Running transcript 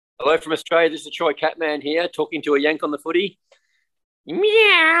Hello from Australia. This is Troy Catman here, talking to a Yank on the footy.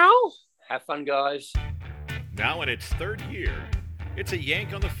 Meow. Have fun, guys. Now in its third year, it's a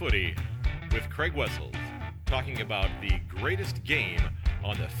Yank on the Footy with Craig Wessels, talking about the greatest game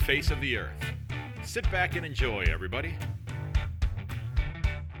on the face of the earth. Sit back and enjoy, everybody.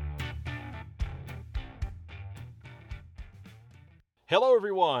 Hello,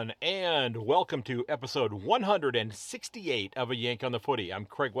 everyone, and welcome to episode 168 of A Yank on the Footy. I'm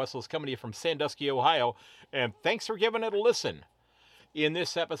Craig Wessels, coming to you from Sandusky, Ohio, and thanks for giving it a listen. In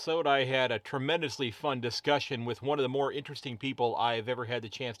this episode, I had a tremendously fun discussion with one of the more interesting people I've ever had the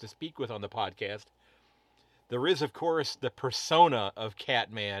chance to speak with on the podcast. There is, of course, the persona of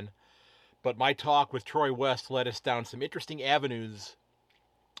Catman, but my talk with Troy West led us down some interesting avenues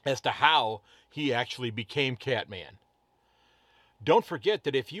as to how he actually became Catman. Don't forget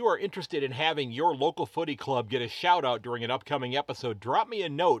that if you are interested in having your local footy club get a shout out during an upcoming episode, drop me a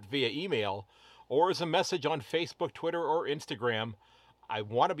note via email or as a message on Facebook, Twitter, or Instagram. I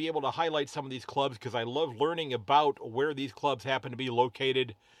want to be able to highlight some of these clubs because I love learning about where these clubs happen to be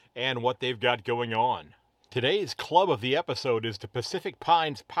located and what they've got going on. Today's club of the episode is the Pacific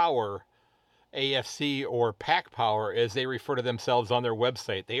Pines Power AFC, or Pac Power as they refer to themselves on their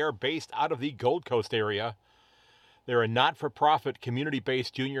website. They are based out of the Gold Coast area. They're a not-for-profit,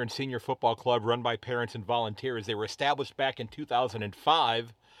 community-based junior and senior football club run by parents and volunteers. They were established back in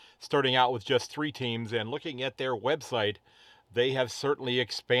 2005, starting out with just 3 teams, and looking at their website, they have certainly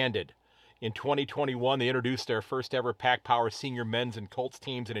expanded. In 2021, they introduced their first ever Pac Power senior men's and Colts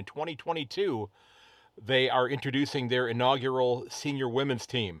teams, and in 2022, they are introducing their inaugural senior women's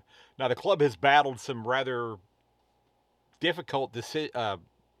team. Now, the club has battled some rather difficult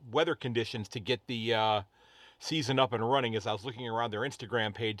weather conditions to get the season up and running. As I was looking around their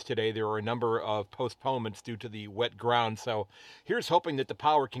Instagram page today, there were a number of postponements due to the wet ground. So here's hoping that the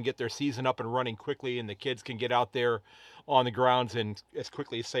Power can get their season up and running quickly and the kids can get out there on the grounds and as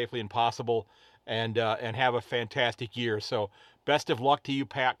quickly as safely as possible and have a fantastic year. So best of luck to you,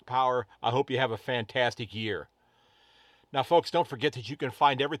 Pac Power. I hope you have a fantastic year. Now, folks, don't forget that you can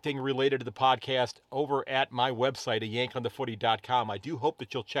find everything related to the podcast over at my website, yankonthefooty.com. I do hope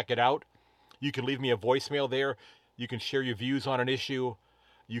that you'll check it out. You can leave me a voicemail there. You can share your views on an issue.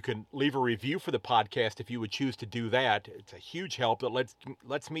 You can leave a review for the podcast if you would choose to do that. It's a huge help that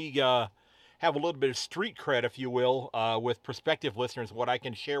lets me have a little bit of street cred, if you will, with prospective listeners, what I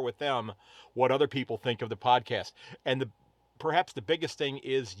can share with them, what other people think of the podcast. And perhaps the biggest thing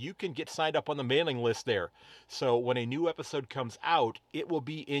is you can get signed up on the mailing list there. So when a new episode comes out, it will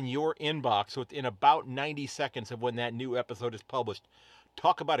be in your inbox within about 90 seconds of when that new episode is published.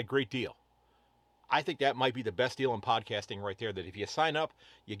 Talk about a great deal. I think that might be the best deal in podcasting right there, that if you sign up,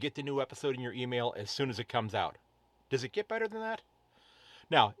 you get the new episode in your email as soon as it comes out. Does it get better than that?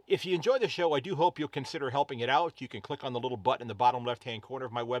 Now, if you enjoy the show, I do hope you'll consider helping it out. You can click on the little button in the bottom left-hand corner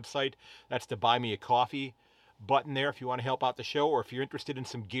of my website. That's the Buy Me a Coffee button there if you want to help out the show, or if you're interested in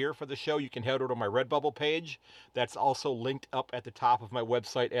some gear for the show, you can head over to my Redbubble page. That's also linked up at the top of my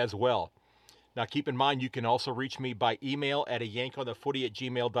website as well. Now, keep in mind, you can also reach me by email at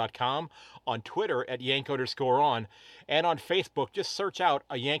ayankonthefooty@gmail.com, on Twitter at yank_on, and on Facebook, just search out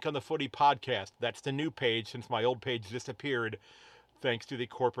A Yank on the Footy podcast. That's the new page since my old page disappeared, thanks to the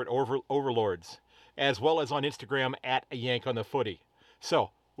corporate overlords, as well as on Instagram at A Yank on the Footy.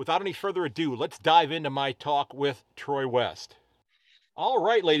 So, without any further ado, let's dive into my talk with Troy West. All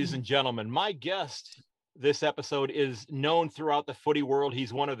right, ladies and gentlemen, my guest this episode is known throughout the footy world.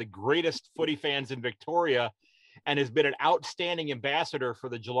 He's one of the greatest footy fans in Victoria and has been an outstanding ambassador for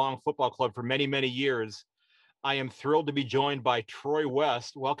the Geelong Football Club for many, many years. I am thrilled to be joined by Troy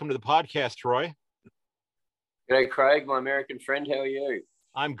West. Welcome to the podcast, Troy. G'day, Craig, my American friend. How are you?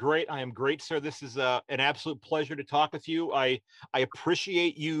 I'm great. I am great, sir. This is an absolute pleasure to talk with you. I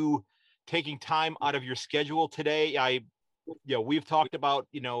appreciate you taking time out of your schedule today. We've talked about,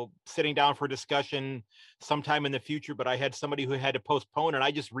 sitting down for a discussion sometime in the future, but I had somebody who had to postpone, and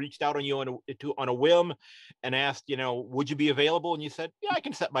I just reached out on you on a whim and asked, would you be available? And you said, yeah, I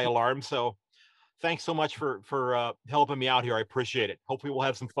can set my alarm. So thanks so much for helping me out here. I appreciate it. Hopefully we'll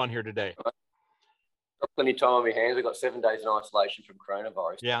have some fun here today. Got plenty of time on my hands. I've got 7 days in isolation from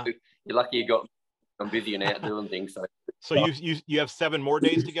coronavirus. Yeah. You're lucky you got me. I'm busy and out doing things. So you have 7 more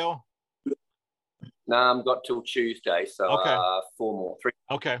days to go? No, I've got till Tuesday, so okay. 4 more, 3.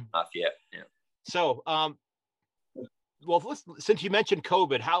 Okay. Yeah. So, well, since you mentioned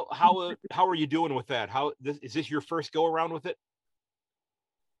COVID, how are you doing with that? Is this your first go around with it?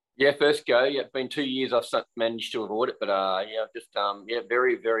 Yeah, first go. Yeah, it's been 2 years I've managed to avoid it, but just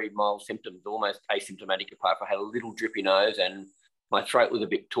very, very mild symptoms, almost asymptomatic, apart from I had a little drippy nose and my throat was a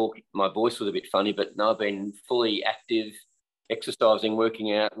bit talky, my voice was a bit funny, but no, I've been fully active, exercising,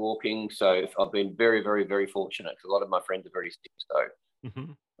 working out, walking. So I've been very, very, very fortunate because a lot of my friends are very sick. So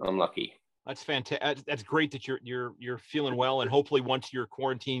I'm lucky. That's fantastic. That's great that you're feeling well, and hopefully once your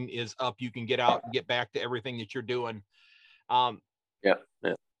quarantine is up, you can get out and get back to everything that you're doing. Yeah.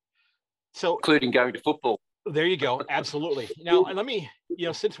 So including going to football. There you go. Absolutely. Now, let me,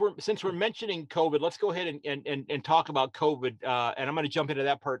 since we're mentioning COVID, let's go ahead and talk about COVID. And I'm going to jump into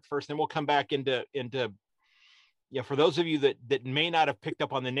that part first, then we'll come back into for those of you that may not have picked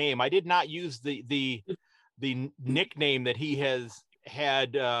up on the name, I did not use the nickname that he has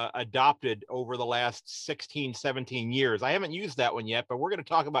had adopted over the last 16, 17 years. I haven't used that one yet, but we're going to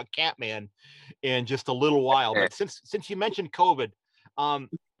talk about Catman in just a little while. But since you mentioned COVID,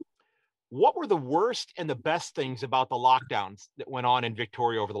 what were the worst and the best things about the lockdowns that went on in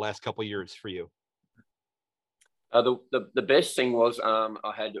Victoria over the last couple of years for you? The best thing was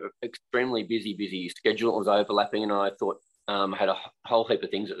I had an extremely busy schedule. It was overlapping, and I thought I had a whole heap of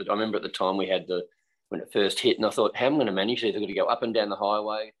things. I remember at the time we had when it first hit, and I thought, how am I going to manage these? I've got to go up and down the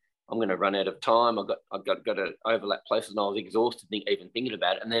highway. I'm going to run out of time. I've got to overlap places, and I was exhausted even thinking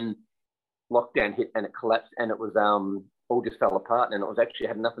about it. And then lockdown hit, and it collapsed, and it was all just fell apart, and it was actually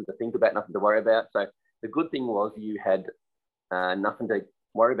had nothing to think about, nothing to worry about. So the good thing was you had nothing to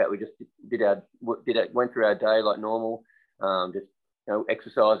worry about. We just went through our day like normal, just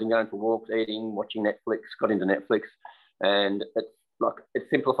exercising, going for walks, eating, watching Netflix. Got into Netflix, and it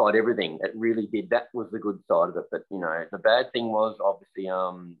simplified everything. It really did. That was the good side of it. But the bad thing was obviously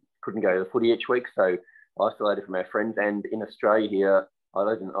couldn't go to the footy each week, so isolated from our friends. And in Australia here, I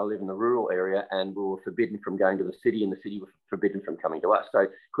live in the rural area, and we were forbidden from going to the city, and the city was forbidden from coming to us. So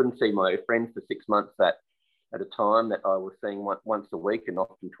couldn't see my friends for 6 months at a time that I was seeing once a week and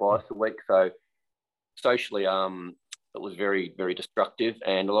often twice a week. So socially, it was very, very destructive.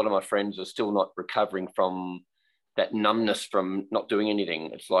 And a lot of my friends are still not recovering from that numbness from not doing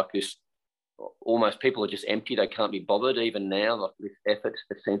anything. It's like this, almost people are just empty. They can't be bothered even now. Like this effort,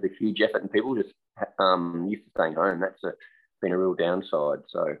 it seems a huge effort, and people just used to staying home. That's been a real downside.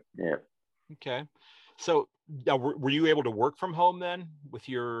 So, yeah. Okay. So now, were you able to work from home then with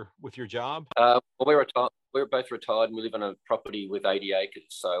your job? Well, we're both retired, and we live on a property with 80 acres.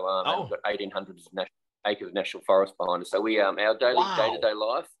 So we've got 1,800 acres of national forest behind us. So we our day-to-day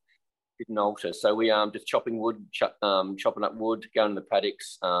life didn't alter. So we just chopping wood, chopping up wood, going to the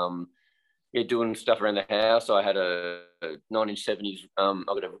paddocks, doing stuff around the house. I had a 1970s. I've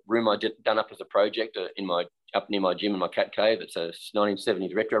got a room I done up as a project up near my gym in my cat cave. It's a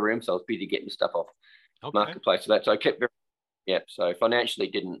 1970s retro room. So I was busy getting stuff off marketplace for that. So I kept so financially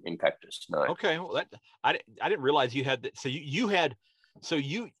didn't impact us. No. Okay. Well, I didn't realize you had that. So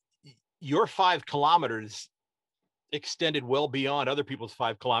your 5 kilometers extended well beyond other people's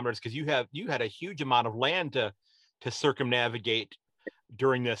 5 kilometers, because you had a huge amount of land to circumnavigate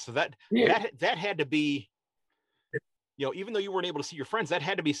during this. So that had to be, even though you weren't able to see your friends, that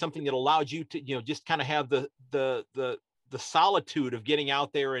had to be something that allowed you to, just kind of have the solitude of getting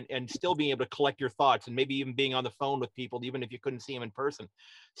out there and still being able to collect your thoughts, and maybe even being on the phone with people, even if you couldn't see them in person.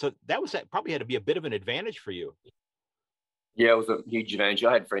 So that probably had to be a bit of an advantage for you. Yeah, it was a huge advantage.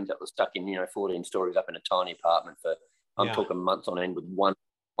 I had friends that were stuck in, 14 stories up in a tiny apartment for, I'm talking months on end, with one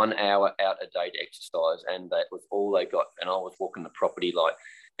hour out a day to exercise, and that was all they got. And I was walking the property, like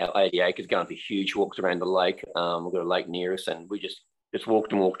our 80 acres, going for huge walks around the lake. We've got a lake near us, and we just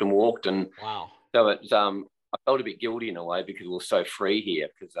walked and walked and walked. And wow. So it's I felt a bit guilty in a way, because we were so free here,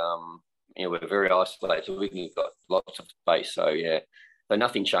 because we're very isolated, so we've got lots of space. So so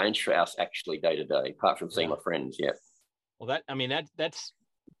nothing changed for us actually day to day, apart from seeing my friends. Yeah. Well, that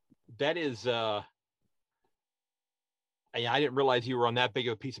is. I didn't realize you were on that big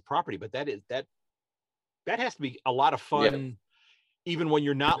of a piece of property, but that has to be a lot of fun, even when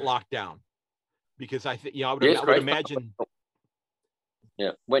you're not locked down, because I would imagine.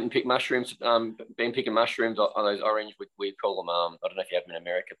 Yeah, went and picked mushrooms. Been picking mushrooms on those orange. We call them. I don't know if you have them in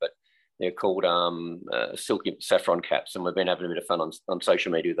America, but they're called silky saffron caps, and we've been having a bit of fun on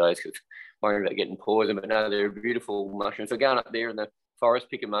social media with those, because worrying about getting poison. But no, they're beautiful mushrooms. So going up there in the forest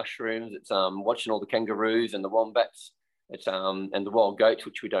picking mushrooms. It's watching all the kangaroos and the wombats. It's and the wild goats,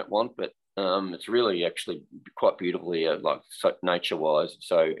 which we don't want, but it's really actually quite beautifully nature wise.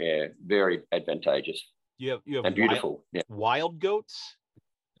 So very advantageous. You have and beautiful. Wild goats.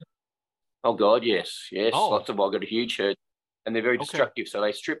 Oh God, yes. Lots of wild. Got a huge herd, and they're very destructive. So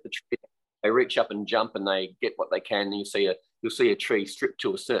they strip the tree, they reach up and jump, and they get what they can. And you'll see a tree stripped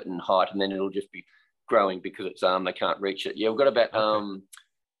to a certain height, and then it'll just be growing because it's they can't reach it. Yeah, we've got about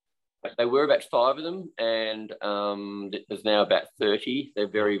They were about 5 of them, and there's now about 30. They're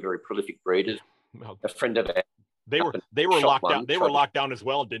very, very prolific breeders. Well, A friend of ours, they were locked down. They were locked down as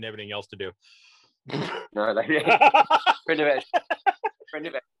well and didn't have anything else to do. No, they friend of ours.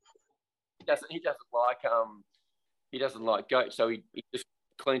 He doesn't like goats, so he just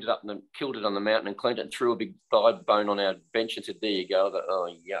cleaned it up and then killed it on the mountain and cleaned it and threw a big thigh bone on our bench and said, "There you go." I thought,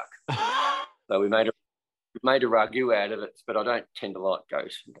 oh, yuck. So we made a ragu out of it, but I don't tend to like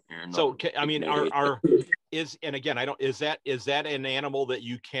goats. So I mean, is that an animal that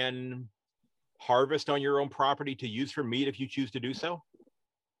you can harvest on your own property to use for meat if you choose to do so?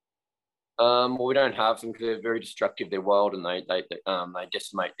 Well, we don't harvest them because they're very destructive. They're wild and they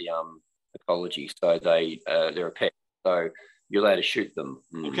decimate the ecology. So they're a pet. So you're allowed to shoot them.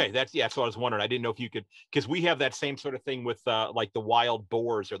 Okay, that's what I was wondering. I didn't know if you could, because we have that same sort of thing with like the wild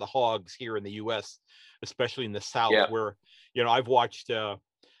boars or the hogs here in the U.S., especially in the South, where I've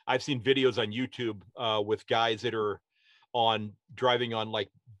seen videos on YouTube with guys that are driving on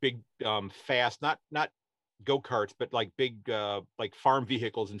like big fast, not go-karts, but like big like farm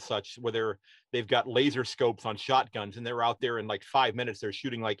vehicles and such, where they've got laser scopes on shotguns and they're out there in like 5 minutes they're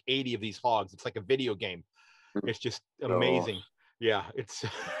shooting like 80 of these hogs. It's like a video game. It's just amazing. Yeah, it's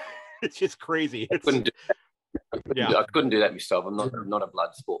just crazy. I couldn't do that myself. I'm not a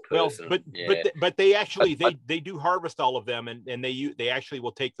blood sport person. But they actually they do harvest all of them, and they actually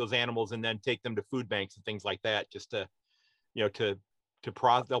will take those animals and then take them to food banks and things like that, just to they'll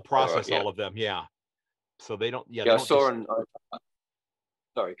process all of them. Yeah. So they don't. Yeah. Sorry,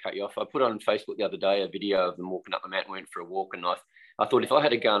 cut you off. I put on Facebook the other day a video of them walking up the mountain, went for a walk, and I thought if I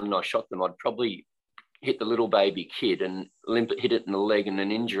had a gun and I shot them, I'd probably hit the little baby kid and hit it in the leg and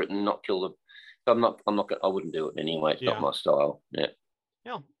then injure it and not kill them. So I wouldn't do it anyway. It's not my style. Yeah.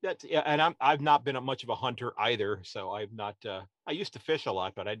 Yeah, and I've not been much of a hunter either. So I've not. I used to fish a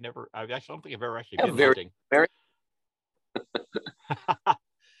lot, but I don't think I've ever actually been hunting. Very.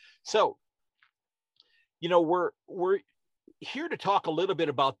 So, we're here to talk a little bit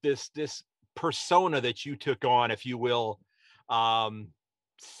about this persona that you took on, if you will,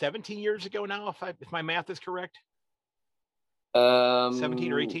 17 years ago now, if my math is correct.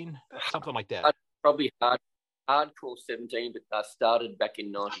 17 or 18, something like that. Probably hardcore 17, but I started back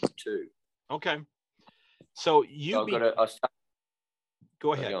in 92. Okay. So go ahead.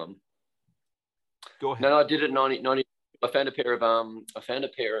 Go ahead. No, I did it 90. I found a pair of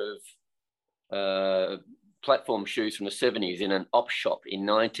platform shoes from the 70s in an op shop in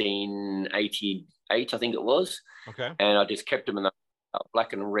 1988, I think it was. Okay. And I just kept them in the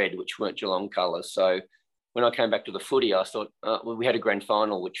black and red, which weren't Geelong colours. So when I came back to the footy, I thought, we had a grand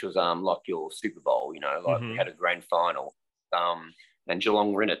final, which was like your Super Bowl, we had a grand final. And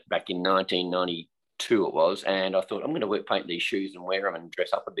Geelong were in it back in 1992 it was. And I thought, I'm going to paint these shoes and wear them and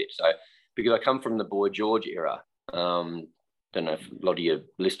dress up a bit. So because I come from the Boy George era, don't know if a lot of your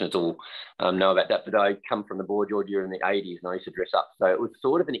listeners will know about that, but I come from the Boy George era in the 80s and I used to dress up. So it was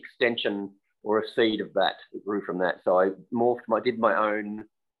sort of an extension or a seed of that. It grew from that. So I did my own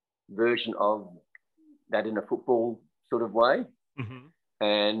version of that in a football sort of way. Mm-hmm.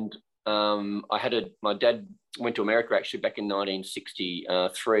 And my dad went to America actually back in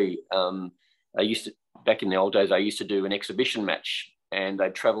 1963. Back in the old days, I used to do an exhibition match and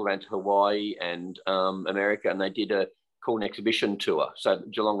they'd travel around to Hawaii and America, and they did an exhibition tour. So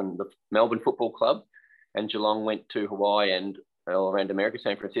Geelong and the Melbourne Football Club and Geelong went to Hawaii and all around America,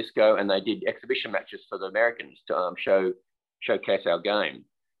 San Francisco, and they did exhibition matches for the Americans to showcase our game.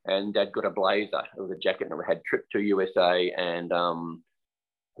 And Dad got a blazer. It was a jacket and it had Trip to USA, and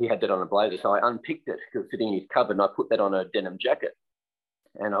he had that on a blazer. So I unpicked it because it was sitting in his cupboard, and I put that on a denim jacket,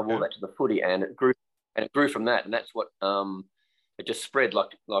 and I wore that to the footy, and it grew from that, and that's what it just spread like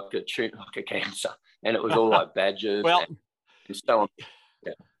a cancer, and it was all like badges and so on.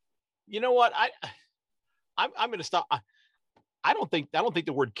 Yeah. You know what? I'm going to stop. I don't think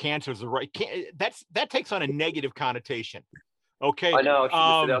the word cancer is the right. That takes on a negative connotation. Okay. I know.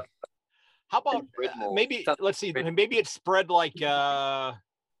 How about maybe let's see. Maybe it spread like I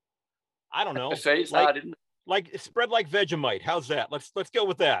don't know. Like it spread like Vegemite. How's that? Let's go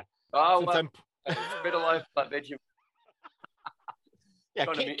with that. Oh, spread like Vegemite. Yeah,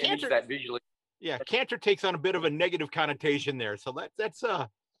 cancer. That visually. Yeah, cancer takes on a bit of a negative connotation there. So that's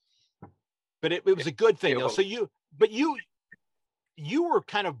but it was a good thing though. So you were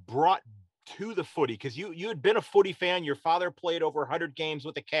kind of brought to the footy because you had been a footy fan. Your father played over 100 games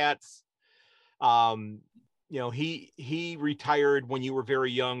with the Cats. He retired when you were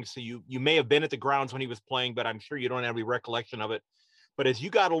very young, so you may have been at the grounds when he was playing, but I'm sure you don't have any recollection of it. But as you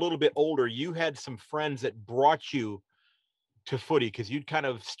got a little bit older, you had some friends that brought you to footy, because you'd kind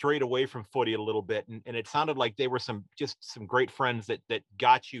of strayed away from footy a little bit, and it sounded like they were some great friends that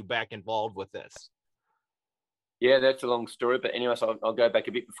got you back involved with this. Yeah, that's a long story. But anyway, so I'll go back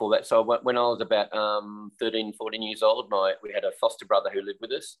a bit before that. So when I was about 13, 14 years old, we had a foster brother who lived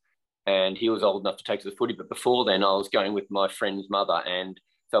with us, and he was old enough to take us to the footy. But before then, I was going with my friend's mother. And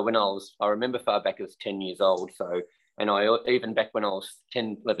so I remember far back as 10 years old. So, and even back when I was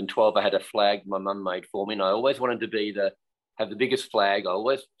 10, 11, 12, I had a flag my mum made for me. And I always wanted to have the biggest flag. I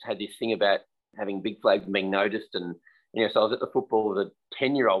always had this thing about having big flags and being noticed. And, so I was at the football with a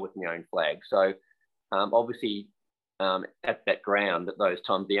 10-year-old with my own flag. So, obviously, at that ground at those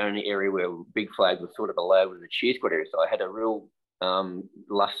times, the only area where big flag was sort of allowed was the cheer squad area. So I had a real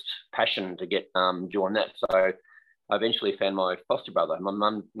passion to get join that. So I eventually found my foster brother. My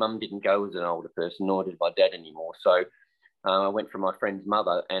mum didn't go as an older person, nor did my dad anymore. So I went from my friend's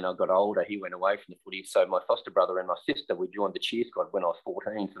mother, and I got older. He went away from the footy. So my foster brother and my sister, we joined the cheer squad when I was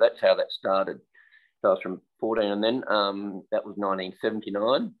 14. So that's how that started. So I was from 14, and then that was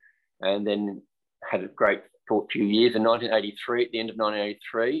 1979, and then had a great few years. In 1983, at the end of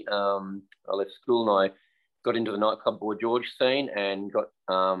 1983, I left school and I got into the nightclub Boy George scene, and got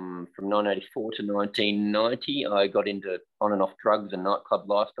from 1984 to 1990, I got into on and off drugs and nightclub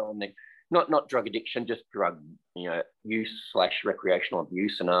lifestyle. And not drug addiction, just drug use / recreational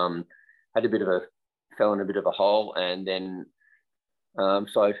abuse, and fell in a bit of a hole, and then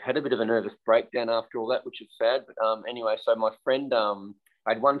so I had a bit of a nervous breakdown after all that, which is sad. But anyway, so my friend,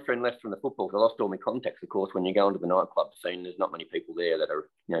 I had one friend left from the football. I lost all my contacts, of course. When you go into the nightclub scene, there's not many people there that are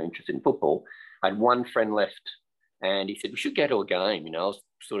interested in football. I had one friend left, and he said, we should go to a game. I was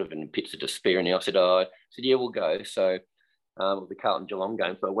sort of in pits of despair, and I said, yeah, we'll go. So the Carlton Geelong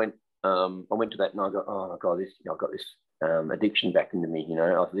game. So I went to that, and I got, oh my God, I've got this addiction back into me.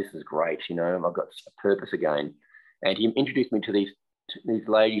 This is great. I've got a purpose again. And he introduced me to these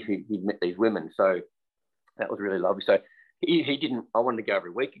ladies he'd met, these women. So that was really lovely. So he didn't. I wanted to go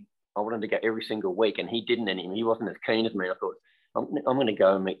every week. I wanted to go every single week, and he didn't. And he wasn't as keen as me. I thought, I'm going to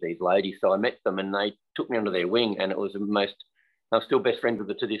go and meet these ladies. So I met them, and they took me under their wing, and it was the most. I'm still best friends with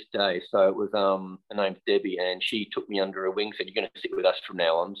her to this day. So it was her name's Debbie, and she took me under her wing. Said, you're going to sit with us from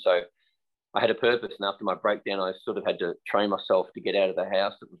now on. So I had a purpose, and after my breakdown, I sort of had to train myself to get out of the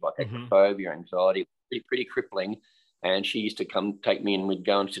house. It was like acrophobia, anxiety, pretty crippling. And she used to come take me, and we'd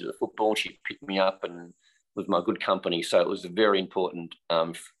go and sit at the football. She'd pick me up and was my good company. So it was a very important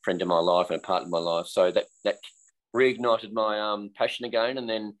friend of my life and a part of my life. So that reignited my passion again. And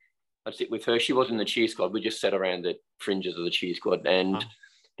then I'd sit with her. She was in the cheer squad. We just sat around the fringes of the cheer squad. And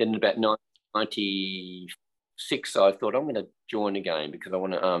then about 96, I thought, I'm going to join again because I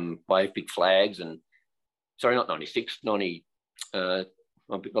want to wave big flags. And sorry, not 96, 90. I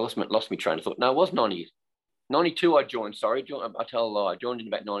lost my train of thought. No, it was 90. 92 I joined, sorry. I tell a lie. I joined in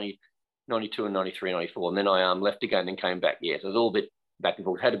about 92 and 93, 94. And then I left again and then came back. Yeah, so it was all a bit back and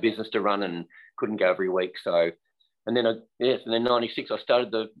forth. Had a business to run and couldn't go every week. So, and then, and then 96, I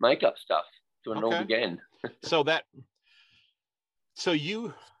started the makeup stuff. So it all began. So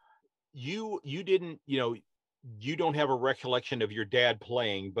you didn't, you don't have a recollection of your dad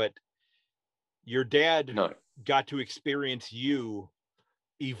playing, but your dad got to experience you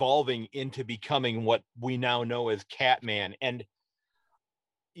evolving into becoming what we now know as Catman. And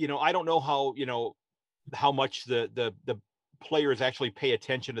I don't know how much the players actually pay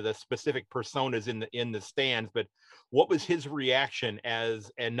attention to the specific personas in the stands, but what was his reaction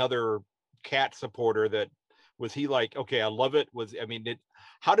as another Cat supporter? Was he like, okay, I love it?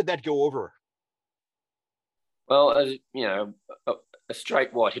 How did that go over? Well, as a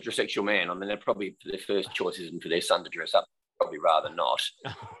straight white heterosexual man, they're probably their first choice isn't for their son to dress up. Probably rather not.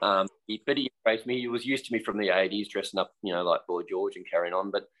 But he embraced me. He was used to me from the 80s, dressing up, like Boy George and carrying on.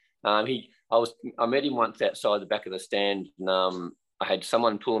 But I met him once outside the back of the stand, and I had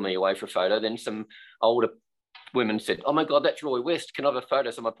someone pulling me away for a photo. Then some older women said, "Oh my God, that's Roy West. Can I have a photo?"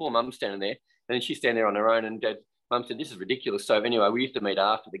 So my poor mum's standing there, and then she's standing there on her own. And Mum said, "This is ridiculous." So anyway, we used to meet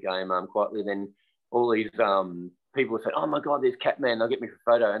after the game quietly. Then all these people would say, "Oh my God, there's Catman. They'll get me for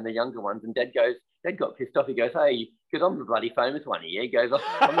a photo." And the younger ones, and Dad got pissed off. He goes, "Hey," because I'm the bloody famous one here. He goes,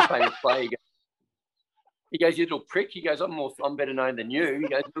 "I'm the famous player." He goes, "You little prick." He goes, I'm better known than you." He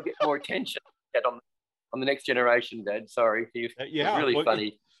goes, "You'll get more attention." Dad, I'm the next generation, Dad. Sorry. He was really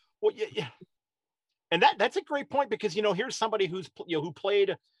funny. Well, yeah. And that's a great point, because, here's somebody who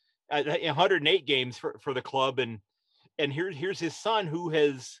played 108 games for the club. And here's his son who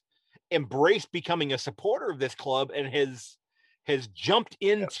has embraced becoming a supporter of this club and has jumped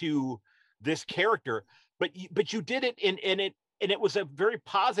into this character. But you did it it was a very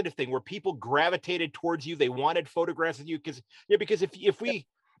positive thing where people gravitated towards you. They wanted photographs of you because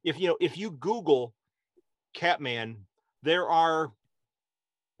if you Google Catman, there are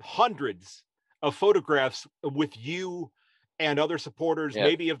hundreds of photographs with you and other supporters,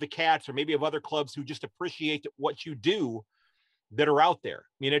 maybe of the Cats or maybe of other clubs who just appreciate what you do, that are out there.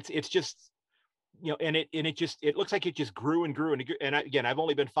 I mean, it's just, and it looks like it just grew and grew. And again, I've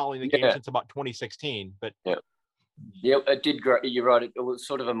only been following the game since about 2016, but yeah, it did grow. You're right. It was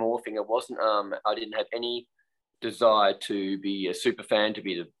sort of a morphing. It wasn't, I didn't have any desire to be a super fan, to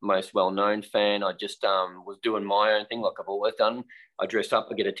be the most well-known fan. I just was doing my own thing like I've always done. I dress up,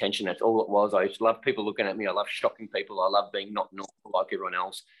 I get attention. That's all it was. I used to love people looking at me. I love shocking people. I love being not normal like everyone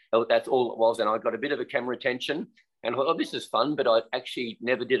else. That's all it was. And I got a bit of a camera attention and I thought, oh, this is fun, but I actually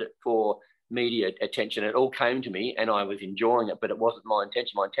never did it for media attention. It all came to me and I was enjoying it, but it wasn't my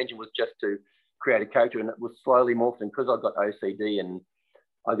intention. My intention was just to create a character, and it was slowly morphing because I got OCD and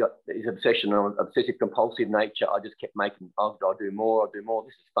I got this obsession on obsessive compulsive nature. I just kept making, I'll do more. This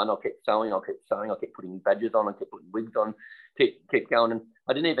is fun. I kept sewing. I kept putting badges on. I kept putting wigs on, kept going. And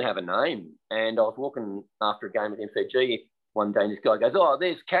I didn't even have a name. And I was walking after a game at MCG one day and this guy goes, oh,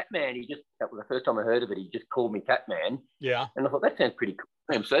 there's Catman. That was the first time I heard of it. He just called me Catman. Yeah. And I thought, that sounds pretty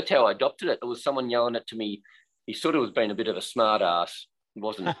cool. So that's how I adopted it. It was someone yelling it to me. He sort of was being a bit of a smart ass. He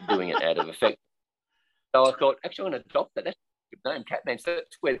wasn't doing it out of effect. So I thought, actually, I'm going to adopt that. That's a good name, Catman. So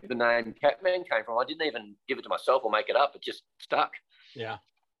that's where the name Catman came from. I didn't even give it to myself or make it up. It just stuck. Yeah.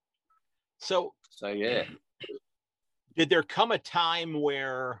 So yeah. Did there come a time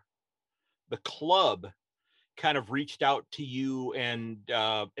where the club kind of reached out to you and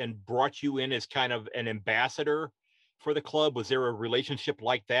brought you in as kind of an ambassador for the club? Was there a relationship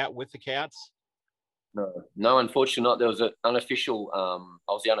like that with the Cats? No, unfortunately not. There was an unofficial,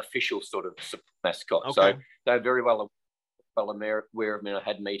 I was the unofficial sort of mascot. Okay. So they're very well aware of me. I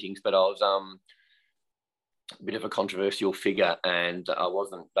had meetings, but I was a bit of a controversial figure and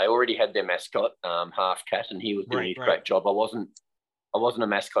they already had their mascot, Half Cat, and he was doing his great job. I wasn't a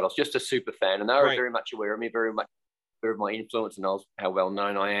mascot. I was just a super fan, and they were very much aware of me, very much aware of my influence and how well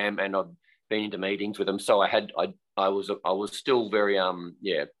known I am. And I've been into meetings with them. So I was still very,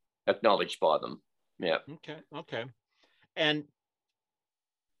 acknowledged by them. Yeah. Okay. And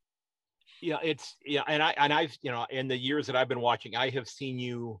I've, in the years that I've been watching, I have seen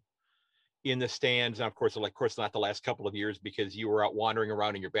you in the stands. And of course, not the last couple of years because you were out wandering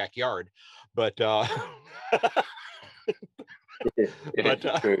around in your backyard, but, it's,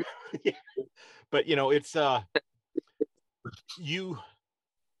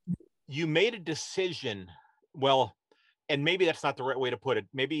 you made a decision. Well, and maybe that's not the right way to put it.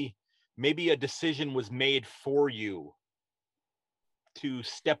 Maybe a decision was made for you to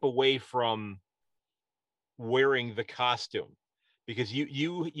step away from wearing the costume because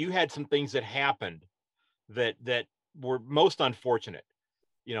you had some things that happened that were most unfortunate,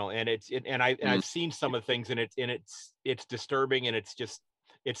 and I've seen some of the things, and it's disturbing, and it's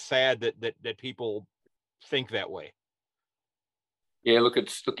sad that people think that way. Yeah, look,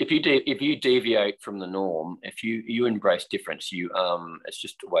 if you deviate from the norm, if you embrace difference, it's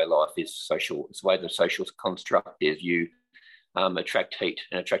just the way life is social. It's the way the social construct is. You attract heat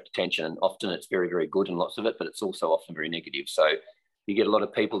and attract attention, and often it's very, very good and lots of it, but it's also often very negative. So you get a lot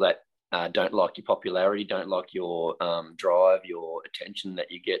of people that don't like your popularity, don't like your drive, your attention that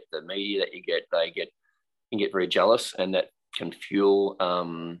you get, the media that you get. They can get very jealous, and that can fuel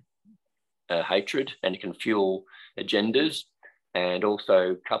hatred, and it can fuel agendas. And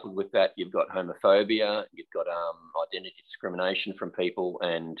also coupled with that, you've got homophobia, you've got identity discrimination from people,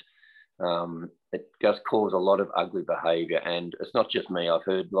 and it does cause a lot of ugly behaviour. And it's not just me. I've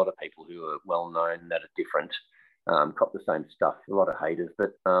heard a lot of people who are well-known that are different cop the same stuff, a lot of haters.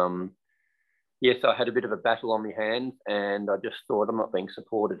 But yes, I had a bit of a battle on my hands, and I just thought I'm not being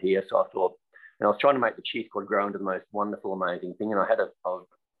supported here. So I thought, and I was trying to make the Chief Squad grow into the most wonderful, amazing thing. And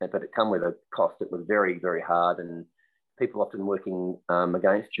but it come with a cost. It was very, very hard, and people often working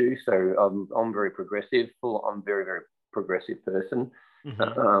against you. So I'm very progressive. I'm a very, very progressive person.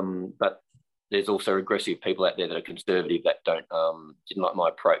 Mm-hmm. But there's also aggressive people out there that are conservative that didn't like my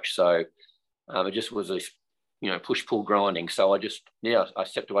approach. So it just was a push-pull grinding. So I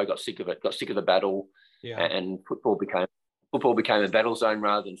stepped away, got sick of it, got sick of the battle, and football became a battle zone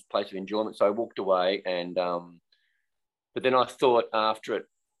rather than a place of enjoyment. So I walked away, and but then I thought after it,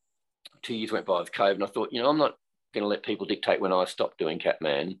 2 years went by with COVID, and I thought, I'm not going to let people dictate when I stop doing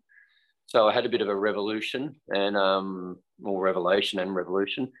Catman. So I had a bit of a revolution and more revelation and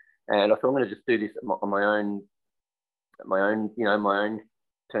revolution. And I thought I'm going to just do this on my own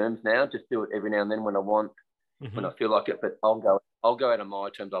terms now, just do it every now and then when I want. when I feel like it. But I'll go out on my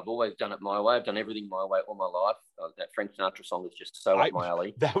terms. I've always done it my way. I've done everything my way all my life. That Frank Sinatra song is just so up my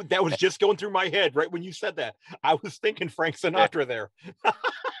alley. That was just going through my head right when you said that. I was thinking Frank Sinatra there.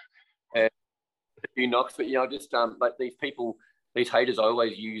 A few knocks, but just like these people, these haters, I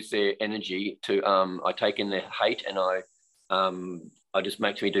always use their energy to I take in their hate, and I just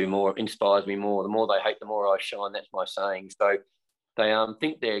makes me do more, inspires me more. The more they hate, the more I shine. That's my saying. So they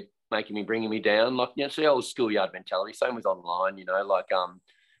think they're bringing me down. Like, it's the old schoolyard mentality. Same with online,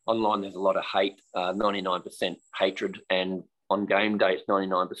 online there's a lot of hate, 99% hatred, and on game day it's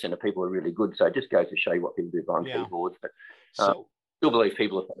 99% of people are really good. So it just goes to show you what people do behind keyboards. But still believe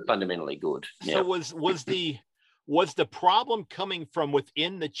people are fundamentally good. So was the problem coming from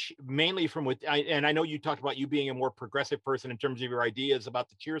within mainly from with, and I know you talked about you being a more progressive person in terms of your ideas about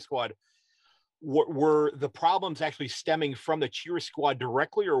the cheer squad. Were the problems actually stemming from the cheer squad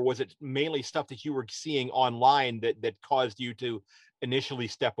directly, or was it mainly stuff that you were seeing online that caused you to initially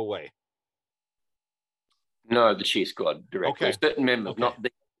step away? No, the cheer squad directly. Okay. Certain members, not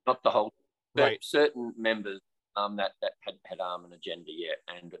the whole. Right. Certain members that had an agenda,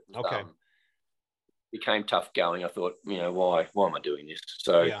 and it was, became tough going. I thought, why am I doing this?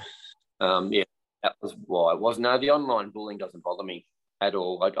 So, that was why. It was the online bullying doesn't bother me at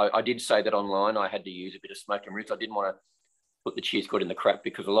all. I did say that online I had to use a bit of smoke and mirrors. I didn't want to put the cheer squad in the crap,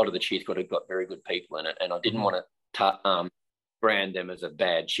 because a lot of the cheer squad had got very good people in it, and I didn't want to brand them as a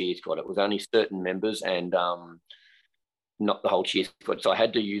bad cheer squad. It was only certain members, and not the whole cheer squad. So I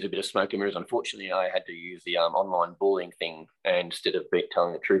had to use a bit of smoke and mirrors. Unfortunately, I had to use the online bullying thing instead of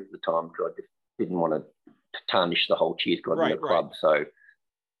telling the truth at the time, because I just didn't want to tarnish the whole cheer squad in the club. So,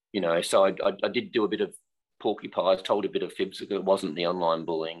 so I did do a bit of porcupines, told a bit of fibs, because it wasn't the online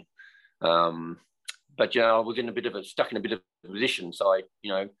bullying. But I was stuck in a bit of a position. So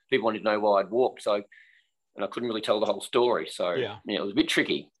people wanted to know why I'd walked. So, and I couldn't really tell the whole story. So it was a bit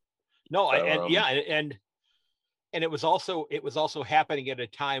tricky. No, so, and it was also happening at a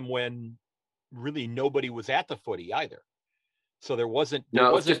time when really nobody was at the footy either. So it was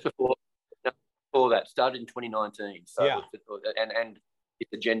just before that. Started in 2019. So and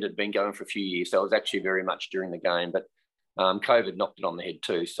its agenda had been going for a few years. So it was actually very much during the game, but COVID knocked it on the head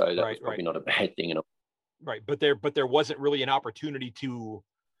too. So that was probably not a bad thing at all. Right, but there wasn't really an opportunity to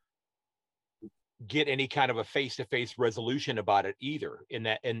get any kind of a face-to-face resolution about it either.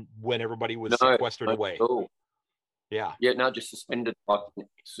 And when everybody was sequestered away. Yeah. Yeah, no, just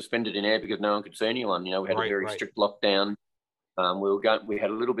suspended in air because no one could see anyone. We had a very strict lockdown. We had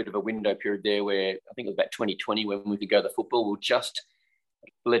a little bit of a window period there where I think it was about 2020 when we could go to the football. We were just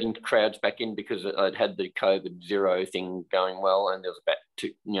letting crowds back in because I'd had the COVID zero thing going well, and there was about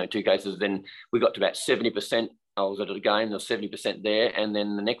two cases. Then we got to about 70%. I was at a game, there was 70% there, and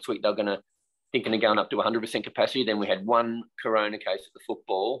then the next week they were thinking of going up to 100% capacity. Then we had one corona case at the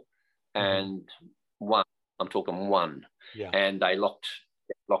football, and one. I'm talking one. Yeah. And they locked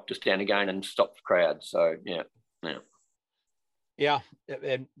us down again and stopped the crowd. So Yeah,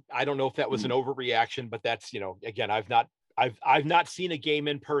 and I don't know if that was an overreaction, but that's again, I've not seen a game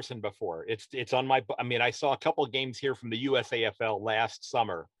in person before. It's on my. I mean, I saw a couple of games here from the USAFL last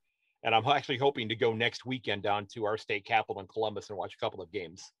summer, and I'm actually hoping to go next weekend down to our state capital in Columbus and watch a couple of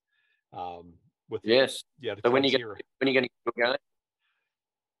games. So when are you going to go?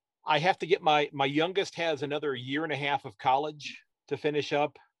 I have to get my youngest has another year and a half of college to finish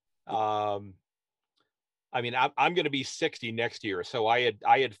up. I mean, I'm going to be 60 next year. So I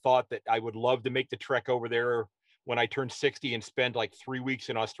had thought that I would love to make the trek over there when I turn 60 and spend like 3 weeks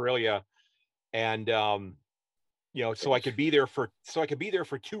in Australia. And, so I could be there for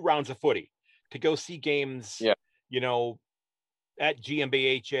 2 rounds of footy to go see games, at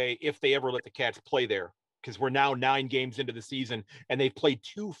GMBHA, if they ever let the Cats play there. Because we're now 9 games into the season, and they've played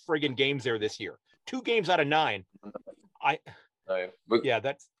 2 friggin' games there this year. 2 games out of 9. We've got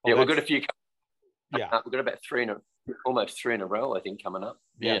a few. Yeah, we've got about almost 3 in a row, I think, coming up.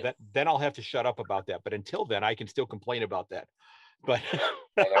 Yeah. Then I'll have to shut up about that. But until then, I can still complain about that. But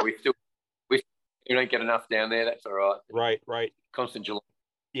we don't get enough down there. That's all right. Right. Constant July.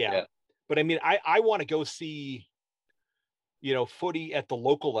 Yeah. But I mean, I want to go see, footy at the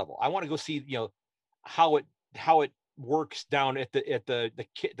local level. I want to go see, how it works down at the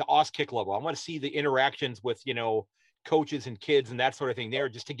Oz kick level. I want to see the interactions with coaches and kids and that sort of thing there,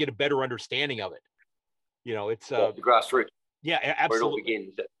 just to get a better understanding of it. It's the grassroots. Yeah, absolutely. Where it all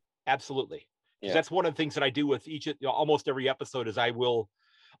begins. Absolutely. Yeah. That's one of the things that I do with almost every episode is I will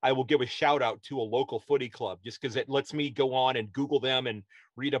give a shout out to a local footy club, just because it lets me go on and Google them and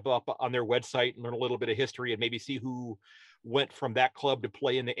read up on their website and learn a little bit of history and maybe see who went from that club to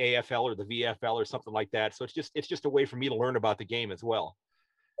play in the AFL or the VFL or something like that. So it's just a way for me to learn about the game as well.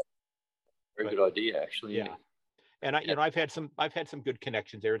 Very good idea, actually. Yeah. And I've had some good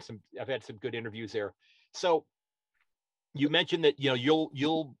connections there, and I've had some good interviews there. So you mentioned that, you're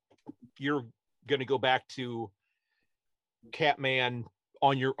going to go back to Catman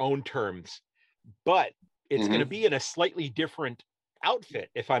on your own terms, but it's going to be in a slightly different outfit,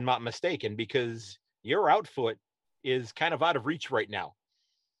 if I'm not mistaken, because your outfit is kind of out of reach right now.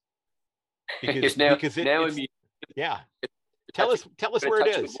 Because yeah. Tell us where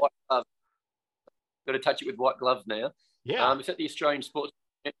it is. Got to touch it with white gloves now. Yeah. It's at the Australian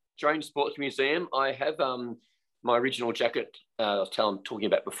Sports Museum. I have my original jacket. I was talking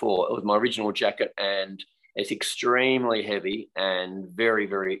about before. It was my original jacket, and it's extremely heavy and very,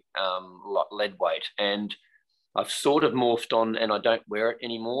 very lead weight. And I've sort of morphed on, and I don't wear it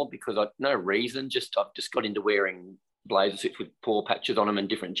anymore because no reason. I've just got into wearing blazer suits with paw patches on them and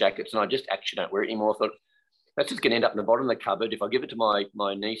different jackets, and I just actually don't wear it anymore. I thought that's just going to end up in the bottom of the cupboard. If I give it to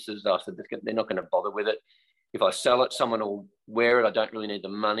my nieces, I said they're not going to bother with it. If I sell it, someone will wear it. I don't really need the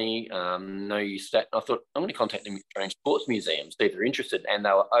money. No use that. I thought I'm going to contact the Australian Sports Museum, see if they're interested, and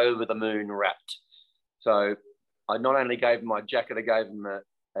they were over the moon wrapped. So I not only gave them my jacket, I gave them a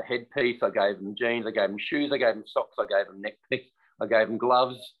headpiece, I gave them jeans, I gave them shoes, I gave them socks, I gave them neck piece, I gave them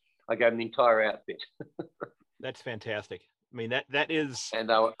gloves, I gave them the entire outfit. That's fantastic. I mean, that is. And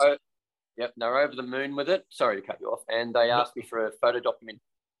they were, they were over the moon with it. Sorry to cut you off. And they asked me for a photo document.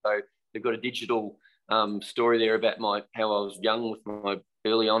 So they've got a digital story there about how I was young with my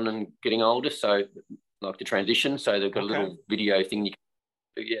early on and getting older. So like the transition. So they've got a little video thing you can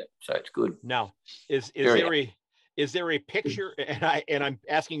do. Yeah. So it's good. Now, is there a picture, and I'm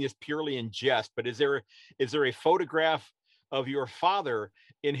asking this purely in jest, but is there a photograph of your father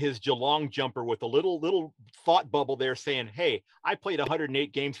in his Geelong jumper with a little thought bubble there saying, "Hey, I played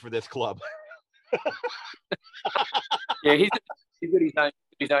 108 games for this club"? Yeah, he's got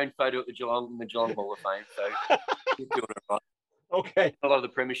his own photo at the Geelong Hall of Fame, so he's doing it right. Okay, a lot of the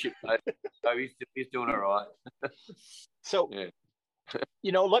premiership, so he's doing it right. So. Yeah.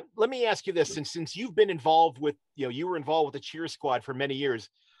 Let me ask you this, since you've been involved with, you were involved with the cheer squad for many years,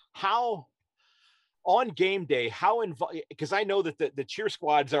 how on game day, because I know that the cheer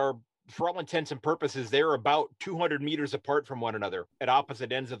squads are, for all intents and purposes, they're about 200 meters apart from one another at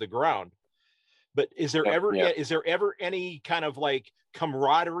opposite ends of the ground. But is there ever any kind of like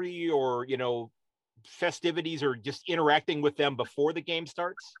camaraderie or, festivities or just interacting with them before the game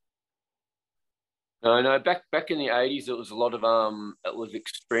starts? No. Back in the 80s, it was a lot of it was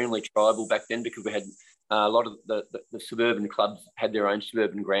extremely tribal back then because we had a lot of the suburban clubs had their own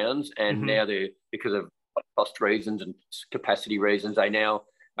suburban grounds, and now they're, because of cost reasons and capacity reasons, they now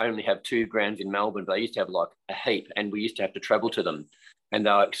only have 2 grounds in Melbourne. But they used to have like a heap, and we used to have to travel to them, and they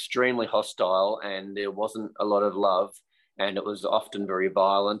were extremely hostile, and there wasn't a lot of love, and it was often very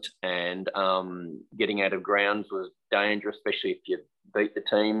violent, and getting out of grounds was dangerous, especially if you beat the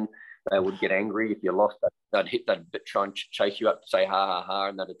team. They would get angry. If you lost, they'd try and chase you up to say ha ha ha,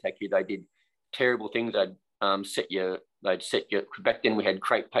 and they'd attack you. They did terrible things. They'd set you. Back then we had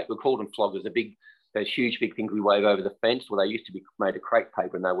crepe paper. We called them floggers. Those huge big things we wave over the fence. Well, they used to be made of crepe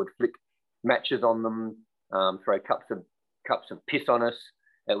paper, and they would flick matches on them, throw cups of piss on us.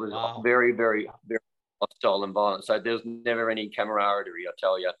 It was very, very, very hostile and violent. So there was never any camaraderie, I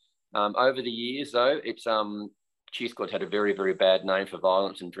tell you. Over the years, though, it's cheer squad had a very, very bad name for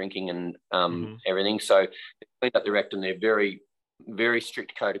violence and drinking and everything. So they cleaned up their act, and they're very, very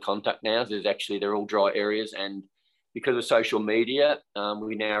strict code of conduct now. They're all dry areas, and because of social media,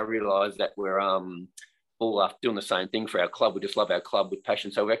 we now realise that we're all doing the same thing for our club. We just love our club with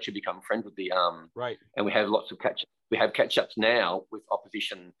passion. So we actually become friends with the right, and we have lots of catch-ups now with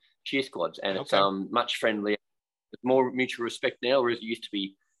opposition cheer squads, and it's much friendlier. There's more mutual respect now, whereas it used to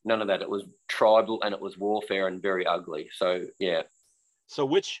be none of that. It was tribal, and it was warfare and very ugly. So yeah. So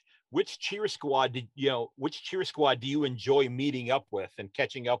which cheer squad do you enjoy meeting up with and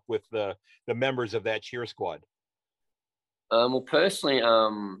catching up with the members of that cheer squad? Well, personally,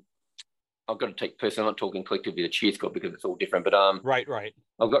 I've got to take personally. I'm not talking collectively the cheer squad because it's all different. But right.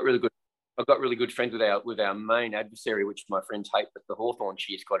 I've got really good friends with our main adversary, which my friends hate, but the Hawthorn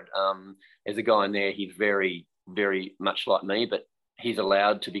cheer squad. There's a guy in there. He's very, very much like me, but he's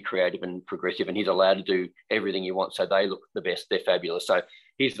allowed to be creative and progressive, and he's allowed to do everything he wants. So they look the best. They're fabulous. So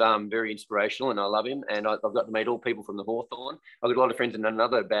he's very inspirational, and I love him. And I've got to meet all people from the Hawthorn. I've got a lot of friends in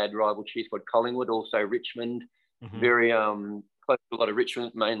another bad rival cheer squad, Collingwood, also Richmond. Very close to a lot of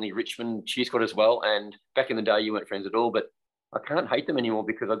Richmond, mainly Richmond cheer squad as well. And back in the day, you weren't friends at all, but I can't hate them anymore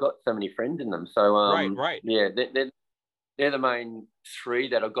because I've got so many friends in them. So right. Yeah, they're they're the main three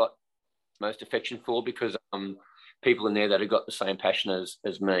that I've got most affection for, because people in there that have got the same passion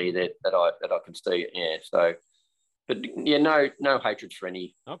as me that I can see. Yeah. So, but yeah, no hatred for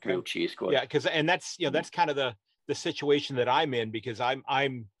any real cheer squad. Yeah, because that's that's kind of the situation that I'm in, because I'm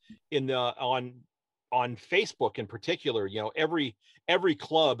in the on Facebook in particular. Every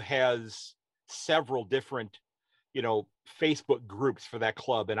club has several different Facebook groups for that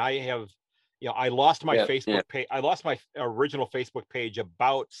club, and I have I lost my Facebook page. I lost my original Facebook page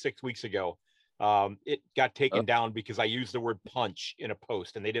about 6 weeks ago. It got taken down because I used the word punch in a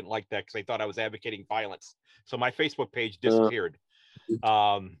post, and they didn't like that because they thought I was advocating violence. So my Facebook page disappeared.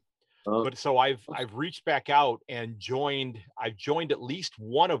 But so I've reached back out and I've joined at least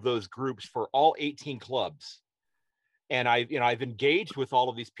one of those groups for all 18 clubs. And I've engaged with all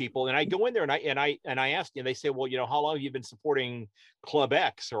of these people, and I go in there and I ask, and they say, well, how long have you been supporting Club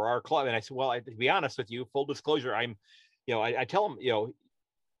X or our club? And I said, well, to be honest with you, full disclosure, I'm, I tell them,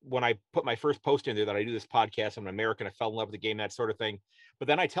 when I put my first post in there that I do this podcast, I'm an American, I fell in love with the game, that sort of thing. But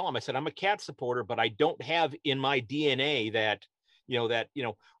then I tell them, I said, I'm a Cat supporter, but I don't have in my DNA that,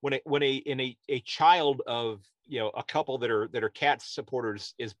 when a child of, a couple that are Cat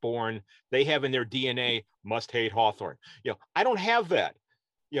supporters is born, they have in their DNA must hate Hawthorn. I don't have that,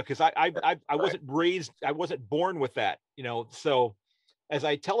 because I wasn't raised, I wasn't born with that, so as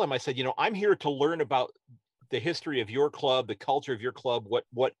I tell them, I said, I'm here to learn about the history of your club, the culture of your club,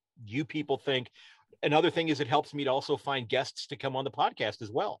 what you people think. Another thing is it helps me to also find guests to come on the podcast as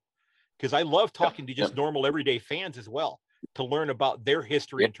well, because I love talking to just normal everyday fans as well, to learn about their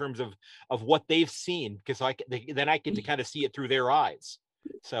history in terms of what they've seen, because then I get to kind of see it through their eyes.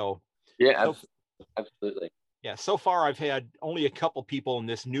 So absolutely. Yeah, so far I've had only a couple people in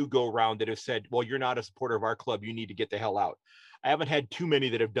this new go round that have said, well, you're not a supporter of our club, you need to get the hell out. I haven't had too many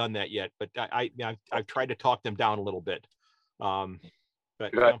that have done that yet, but I've tried to talk them down a little bit. But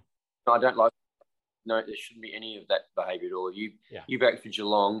no, I don't like. No, there shouldn't be any of that behaviour at all. You back for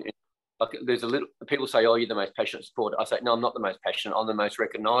Geelong. Like, there's a little people say, "Oh, you're the most passionate supporter." I say, "No, I'm not the most passionate. I'm the most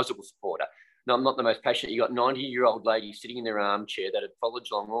recognisable supporter." No, I'm not the most passionate. You got 90-year-old ladies sitting in their armchair that have followed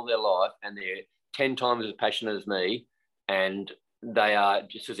Geelong all their life, and they're 10 times as passionate as me, and they are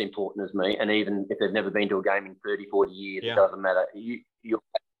just as important as me. And even if they've never been to a game in 30, 40 years, it doesn't matter. You're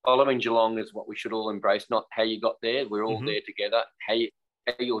following Geelong is what we should all embrace, not how you got there. We're all there together. How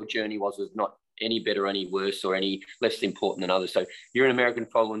your journey was not any better, any worse, or any less important than others. So you're an American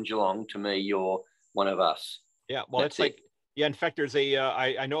following Geelong. To me, you're one of us. Yeah, well, it's like, in fact, there's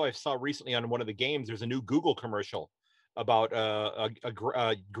I know I saw recently on one of the games, there's a new Google commercial about a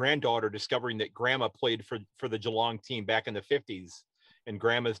granddaughter discovering that grandma played for the Geelong team back in the 50s, and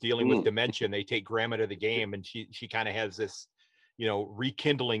grandma's dealing with dementia, and they take grandma to the game, and she kind of has this,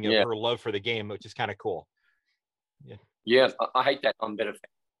 rekindling of her love for the game, which is kind of cool. Yeah, I hate that I'm better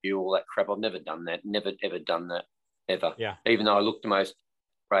you, all that crap. I've never done that. Never, ever done that, ever. Yeah. Even though I look the most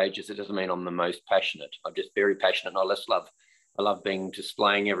courageous, it doesn't mean I'm the most passionate. I'm just very passionate, and I love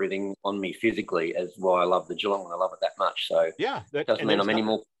displaying everything on me physically, as why I love the Geelong, and I love it that much. So that doesn't mean I'm any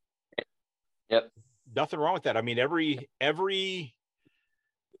more. Yep. Nothing wrong with that. I mean, every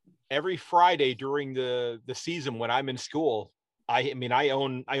Friday during the season when I'm in school, I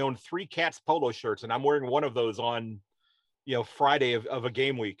own 3 Cats polo shirts, and I'm wearing one of those on, Friday of a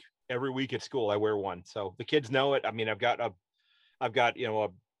game week. Every week at school, I wear one. So the kids know it. I mean, I've got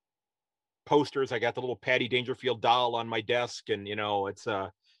posters. I got the little Patty Dangerfield doll on my desk, and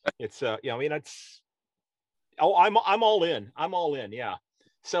I'm all in. I'm all in. Yeah.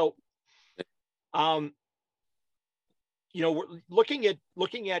 So, we're looking at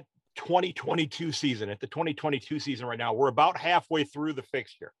 2022 season, at the 2022 season right now. We're about halfway through the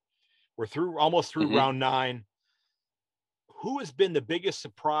fixture. We're almost through round 9. Who has been the biggest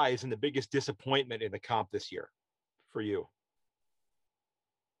surprise and the biggest disappointment in the comp this year for you?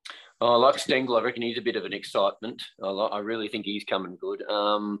 I like Stengel. I reckon he's a bit of an excitement. I really think he's coming good.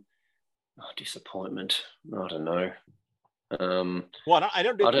 Disappointment. I don't know. Well, I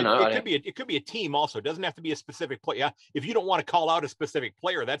don't know. It could be a team also. It doesn't have to be a specific player. If you don't want to call out a specific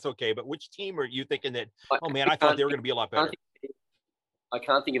player, that's okay. But which team are you thinking that? I thought they were going to be a lot better. I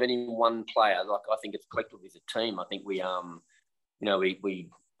can't think of any one player. Like, I think it's collectively as a team. I think we we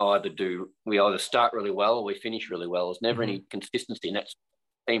either start really well or we finish really well. There's never any consistency, and that's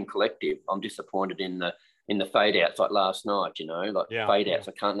team collective. I'm disappointed in the fade outs like last night. Fade outs.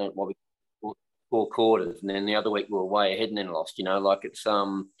 I can't know what we 4 quarters, and then the other week we were way ahead and then lost. It's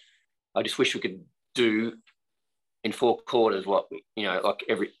I just wish we could do in 4 quarters what we,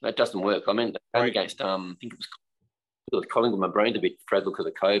 that doesn't work. I mean, against I think it was it was Collingwood. My brain's a bit frazzled because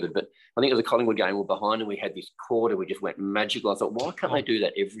of COVID, but I think it was a Collingwood game. We were behind and we had this quarter. We just went magical. I thought, why can't they do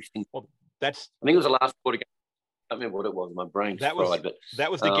that every single? Well, I think it was the last quarter game. I don't remember what it was. My brain's fried. But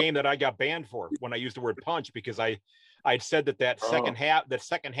that was the game that I got banned for when I used the word punch, because I'd said that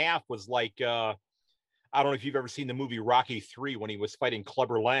second half was like I don't know if you've ever seen the movie Rocky 3 when he was fighting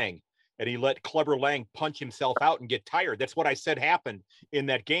Clubber Lang. And he let Clubber Lang punch himself out and get tired. That's what I said happened in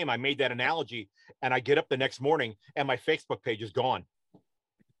that game. I made that analogy, and I get up the next morning, and my Facebook page is gone.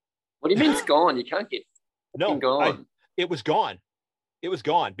 What do you mean it's gone? You can't get gone. It was gone. It was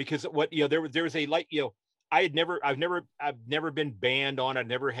gone because there was a I've never been banned on. I've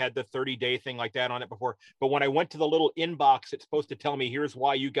never had the 30-day thing like that on it before. But when I went to the little inbox, it's supposed to tell me here's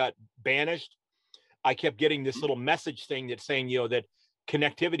why you got banished. I kept getting this little message thing that's saying that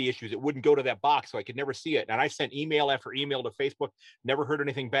connectivity issues. It wouldn't go to that box, so I could never see it. And I sent email after email to Facebook, never heard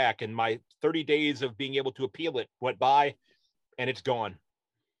anything back. And my 30 days of being able to appeal it went by, and it's gone.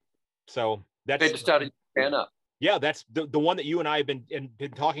 So that's they just started to up. Yeah, that's the one that you and I have been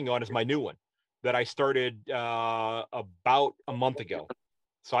talking on is my new one that I started about a month ago.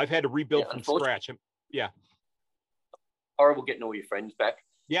 So I've had to rebuild from scratch. Yeah. Horrible getting all your friends back.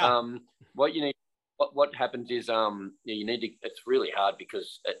 Yeah. What you need. What happens is you need to. It's really hard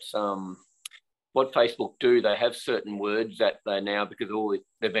because it's what Facebook do. They have certain words that they now, because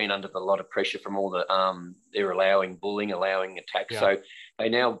they've been under a lot of pressure from all the they're allowing bullying, allowing attacks. Yeah. So they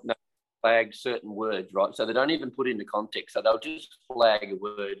now flag certain words, right? So they don't even put it into context. So they'll just flag a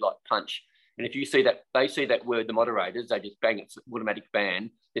word like punch. And if you see that, they see that word, the moderators, they just bang it, automatic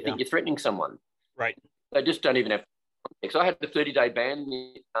ban. They think you're threatening someone. Right. They just don't even have context. So I had the 30-day ban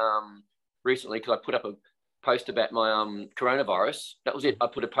recently because I put up a post about my coronavirus. That was it. I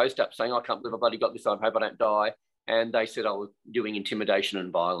put a post up saying, I can't believe I bloody got this. I hope I don't die. And they said I was doing intimidation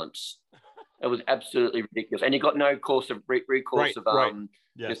and violence. It was absolutely ridiculous. And you got no recourse of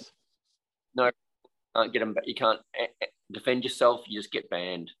yes. Just, no, can't get them. You can't defend yourself. You just get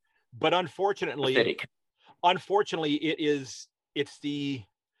banned. But unfortunately, it's the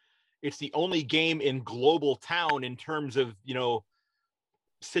only game in global town in terms of,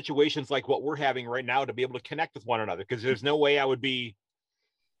 situations like what we're having right now to be able to connect with one another, because there's no way I would be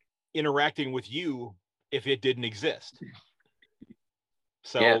interacting with you if it didn't exist.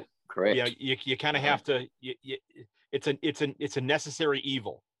 So yeah, correct. Yeah, you kind of have to. It's a necessary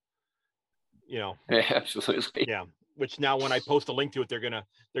evil. Yeah, absolutely. Yeah. Which now, when I post a link to it, they're gonna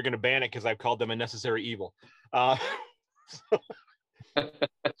ban it because I've called them a necessary evil.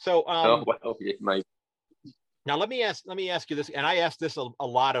 So oh, well, yeah, maybe. Now let me ask you this, and I asked this a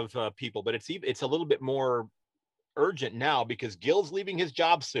lot of people, but it's a little bit more urgent now because Gill's leaving his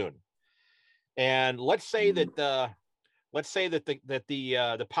job soon, and let's say that the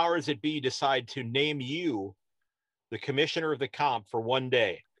powers that be decide to name you the commissioner of the comp for one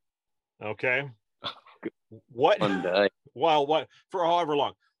day. Okay. What? One day. Well, what for however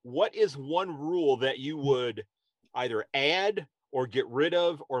long? What is one rule that you would either add or get rid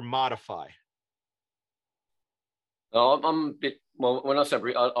of or modify? I'm a bit. Well, when I say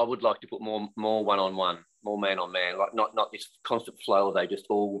I would like to put more one-on-one, more man-on-man, like not this constant flow. They just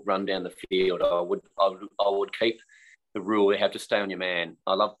all run down the field. I would keep the rule. You have to stay on your man.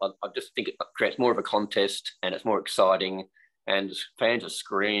 I just think it creates more of a contest and it's more exciting, and fans are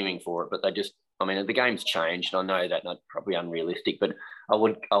screaming for it. But the game's changed. And I know that, and that's probably unrealistic. But I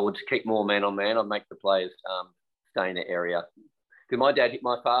would keep more man-on-man. I'd make the players stay in the area. Because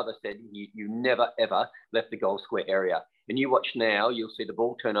my father said, you never, ever left the goal square area. And you watch now, you'll see the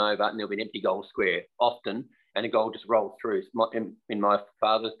ball turn over and there'll be an empty goal square often, and a goal just rolls through. In my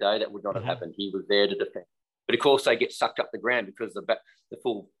father's day, that would not have happened. He was there to defend. But, of course, they get sucked up the ground because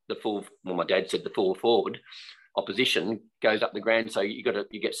my dad said the full forward opposition goes up the ground. So you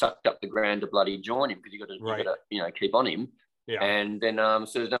get sucked up the ground to bloody join him because you got to keep on him. Yeah. And then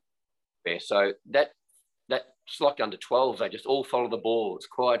so there's no there. So that's like under 12s. They just all follow the ball. It's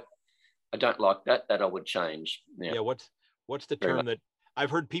quite. I don't like that. That I would change. Yeah. What's the term that I've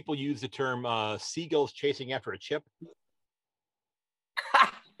heard people use the term seagulls chasing after a chip?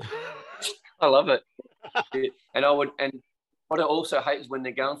 I love it. And what I also hate is when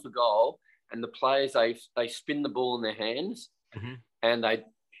they're going for goal and the players they spin the ball in their hands and they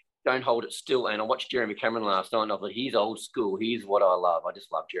don't hold it still. And I watched Jeremy Cameron last night and I thought he's old school. He's what I love. I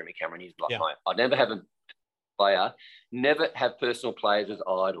just love Jeremy Cameron. He's like I never have a player, never have personal players as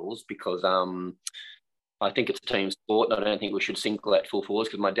idols because I think it's a team sport and I don't think we should single out full forwards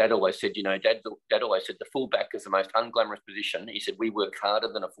because my dad always said, Dad always said the fullback is the most unglamorous position. He said, we work harder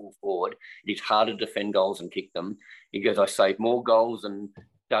than a full forward. It's harder to defend goals and kick them. He goes, I save more goals than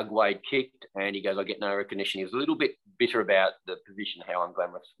Doug Wade kicked, and he goes, I get no recognition. He was a little bit bitter about the position, how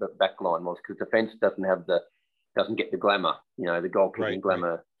unglamorous the back line was, because defence doesn't get the glamour, the goal kicking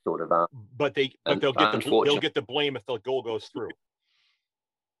glamour sort of. But they'll get the blame if the goal goes through.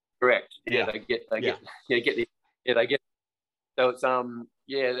 Correct. Yeah, they get. So it's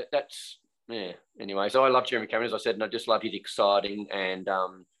that's. Yeah. Anyway, so I love Jeremy Cameron, as I said, and I just love he's exciting, and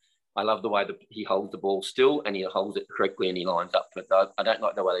I love the way that he holds the ball still, and he holds it correctly, and he lines up. But I don't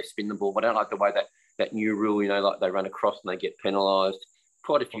like the way they spin the ball. I don't like the way that new rule, like they run across and they get penalised.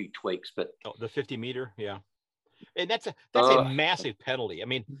 Quite a few tweaks, but the 50-meter, yeah, and that's a massive penalty. I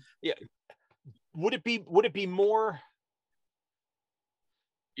mean, yeah, would it be more?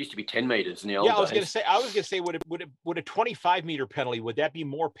 Used to be 10 meters in the old days. I was going to say, would a 25-meter penalty, would that be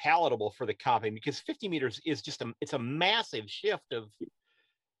more palatable for the comping? Because 50 meters is it's a massive shift of,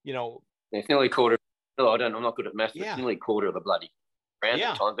 It's nearly a quarter. No, I'm not good at math. It's nearly a quarter of the bloody round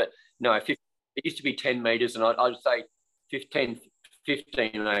at times. But no, it used to be 10 meters, and I'd say 15,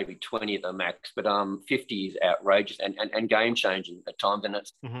 maybe 20 at the max. But 50 is outrageous and game changing at times, and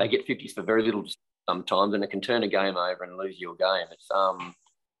they get 50s for very little sometimes, and it can turn a game over and lose you a game. It's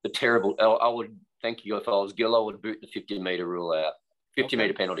the terrible. I would, thank you. If I was Gill, I would boot the 50-meter rule out.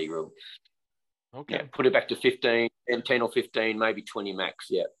 50-meter penalty rule. Okay. Yeah, put it back to 15, 10 or 15, maybe 20 max.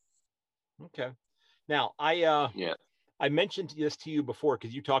 Yeah. Okay. Now I mentioned this to you before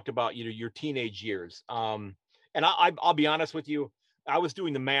because you talked about your teenage years. And I'll be honest with you. I was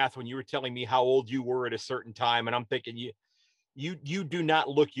doing the math when you were telling me how old you were at a certain time, and I'm thinking you do not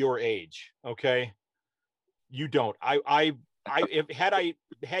look your age. Okay. You don't.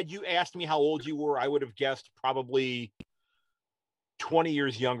 Had you asked me how old you were, I would have guessed probably 20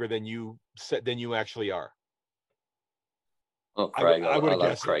 years younger than you actually are. Oh, Craig, I would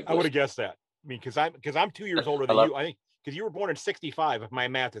have guessed that. I mean, because I'm 2 years older than you. I think because you were born in 65, if my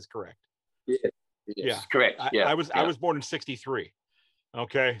math is correct. Yeah, correct. Yeah, I was born in 63.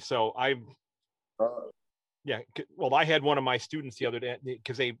 Okay, so well, I had one of my students the other day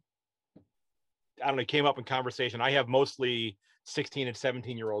because came up in conversation. I have mostly 16 and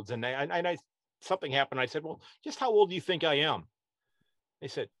 17-year-olds, and something happened. I said, well, just how old do you think I am? They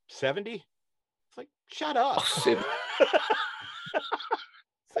said, 70. It's like, shut up. Oh,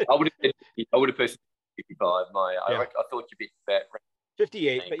 I would have personally 55. I thought you'd be about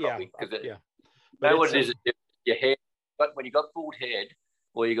 58, but probably, yeah. But what it is, your hair. But when you got bald head,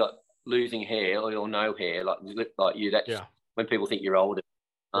 or you got losing hair, or no hair, like you, that's when people think you're older.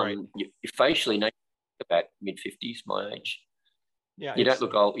 You facially about mid-50s, my age. Yeah, you don't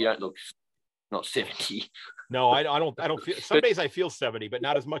look old. You don't look not 70. No, I don't feel. Some days I feel 70, but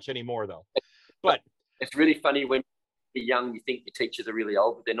not as much anymore though. But it's really funny when you're young, you think your teachers are really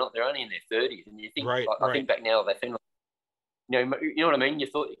old, but they're not. They're only in their 30s, and you think. I think back now, they think. You know what I mean? You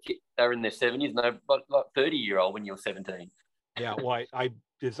thought they were in their 70s, and they're like 30-year-old when you were 17. Yeah, well, I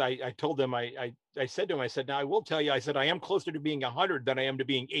told them, I said to him, I said, now I will tell you, I said, I am closer to being 100 than I am to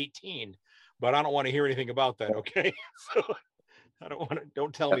being 18, but I don't want to hear anything about that. Okay. So I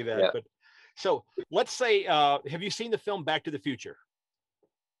don't tell me that. Yeah. But so let's say, have you seen the film Back to the Future?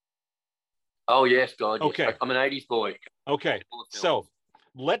 Oh, yes, God. Okay. Yes. I'm an 80s boy. Okay. So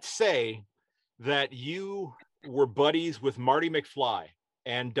let's say that you were buddies with Marty McFly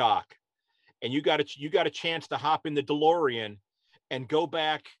and Doc, and you got a chance to hop in the DeLorean and go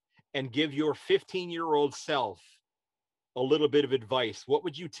back and give your 15-year-old self a little bit of advice. What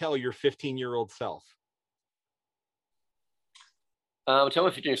would you tell your 15-year-old self? Tell my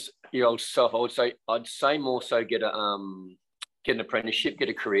 15-year-old self, I'd say more so get an apprenticeship, get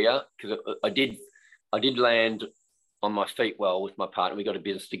a career, because I did land on my feet well with my partner. We got a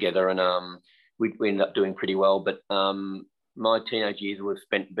business together, and we ended up doing pretty well. But my teenage years were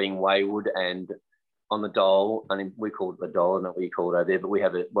spent being wayward and on the dole. I mean, we call it the dole, not what you call it over there, but we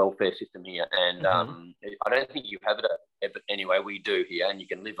have a welfare system here, and I don't think you have it, but anyway, we do here, and you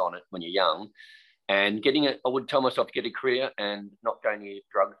can live on it when you're young. And I would tell myself to get a career and not go near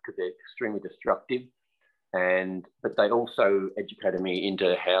drugs because they're extremely destructive. But they also educated me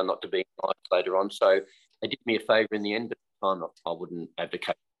into how not to be nice later on. So they did me a favour in the end, but I wouldn't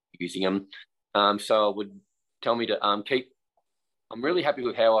advocate using them. So I would tell me to keep. I'm really happy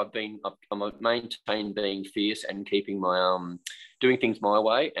with how I've maintained being fierce and keeping my doing things my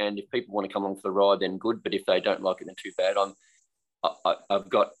way. And if people want to come along for the ride, then good. But if they don't like it, then too bad. I've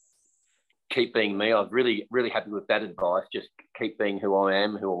got keep being me. I'm really, really happy with that advice. Just keep being who I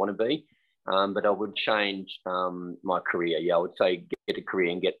am, who I want to be. But I would change my career. Yeah, I would say get a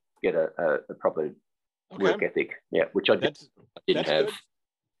career and get a proper work ethic. Yeah, which I didn't have. Good.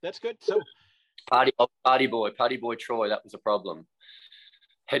 That's good. So party boy Troy, that was a problem.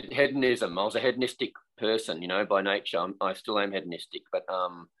 hedonism. I was a hedonistic person, by nature. I still am hedonistic, but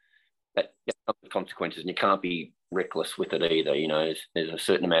that comes with consequences, and you can't be reckless with it either. There's a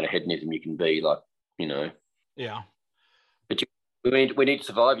certain amount of hedonism you can be, Yeah. But we need to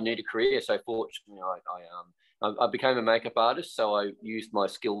survive. You need a career. So fortunately, I became a makeup artist. So I used my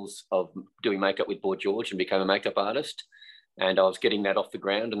skills of doing makeup with Boy George and became a makeup artist. And I was getting that off the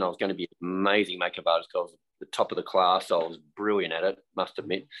ground, and I was going to be an amazing makeup artist. I was the top of the class. I was brilliant at it, must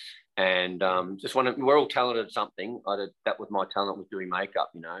admit. And we're all talented at something. That was my talent, was doing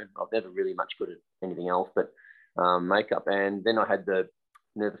makeup. I've never really much good at anything else but makeup. And then I had the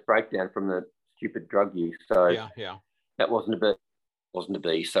nervous breakdown from the stupid drug use. So yeah, that wasn't to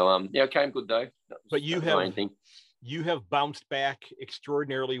be. So it came good though. But you have bounced back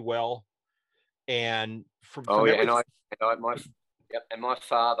extraordinarily well. And my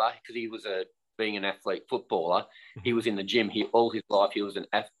father, because he was being an athlete footballer, he was in the gym. All his life he was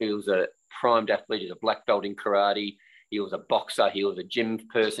a primed athlete. He was a black belt in karate. He was a boxer. He was a gym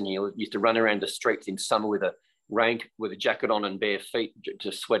person. He used to run around the streets in summer with a jacket on and bare feet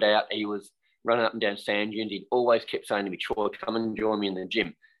to sweat out. He was running up and down sand dunes. He always kept saying to me, "Troy, come and join me in the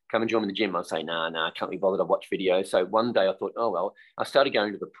gym. Come and join me in the gym." I'd say, "Nah, I can't be bothered. I watch videos." So one day I thought, oh, well, I started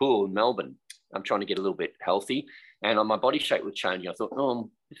going to the pool in Melbourne. I'm trying to get a little bit healthy, and my body shape was changing. I thought,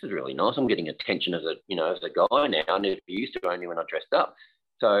 oh, this is really nice. I'm getting attention as a guy now. I never used to, only when I dressed up.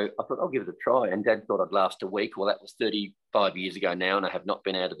 So I thought, I'll give it a try. And Dad thought I'd last a week. Well, that was 35 years ago now, and I have not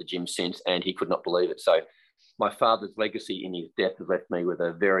been out of the gym since, and he could not believe it. So my father's legacy in his death has left me with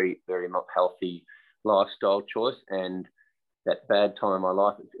a very, very healthy lifestyle choice. And that bad time in my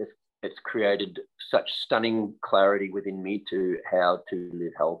life, it's created such stunning clarity within me to how to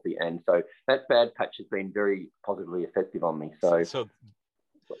live healthy. And so that bad patch has been very positively effective on me.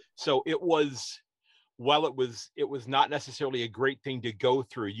 So it was, while it was not necessarily a great thing to go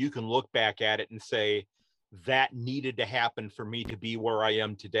through, you can look back at it and say, that needed to happen for me to be where I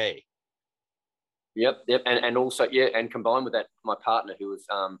am today. Yep. And also, and combined with that, my partner, who was,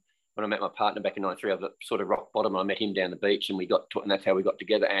 when I met my partner back in '93, I was at sort of rock bottom. I met him down the beach, and and that's how we got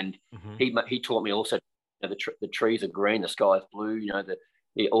together. And he taught me also, the trees are green, the sky is blue.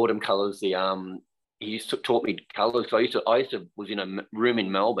 The autumn colours. He taught me colours. So I was in a room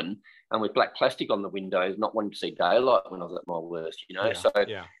in Melbourne, and with black plastic on the windows, not wanting to see daylight when I was at my worst.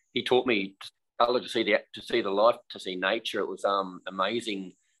 He taught me colour, to see the life, to see nature. It was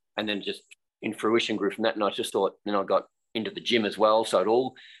amazing, and then just in fruition grew from that. And I just thought, then I got into the gym as well. So it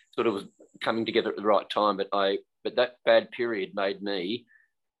all sort of was coming together at the right time. But that bad period made me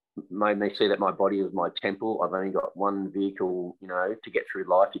see that my body was my temple. I've only got one vehicle, to get through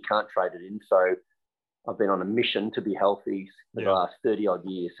life. You can't trade it in. So I've been on a mission to be healthy for the last 30 odd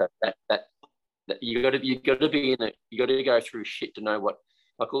years. So that you got to be in it. You got to go through shit to know what,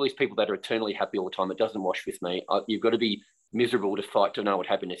 like all these people that are eternally happy all the time. It doesn't wash with me. You've got to be miserable to fight to know what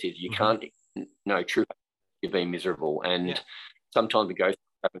happiness is. You can't know true happiness. You're being miserable, and sometimes we go.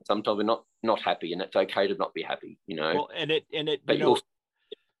 Sometimes we're not happy, and it's okay to not be happy. Well,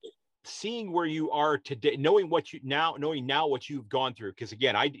 seeing where you are today, knowing now what you've gone through. Because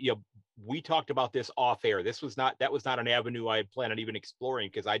again, we talked about this off air. That was not an avenue I had planned on even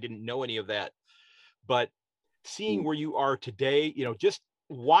exploring, because I didn't know any of that. But seeing where you are today, just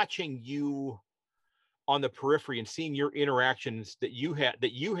watching you on the periphery and seeing your interactions that you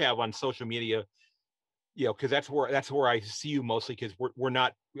have on social media, because that's where I see you mostly, because we're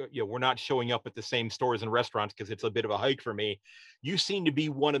not showing up at the same stores and restaurants, because it's a bit of a hike for me. You seem to be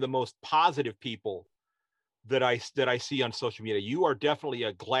one of the most positive people that I see on social media. You are definitely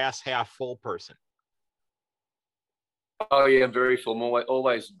a glass half full person. Oh yeah, very full. I'm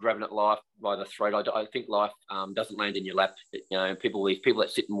always grabbing at life by the throat. I think life doesn't land in your lap. People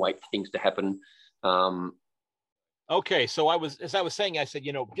that sit and wait for things to happen. Okay, so as I was saying, I said,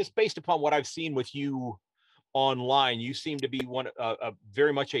 just based upon what I've seen with you online, you seem to be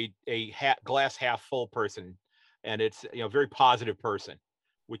very much a glass half full person, and it's a very positive person,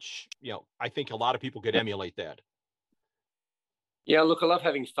 which I think a lot of people could emulate that. Yeah, look, I love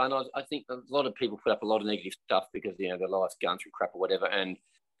having fun. I think a lot of people put up a lot of negative stuff because their life's going through crap or whatever, and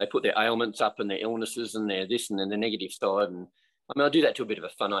they put their ailments up and their illnesses and their this and then the negative side. And I mean, I do that to a bit of a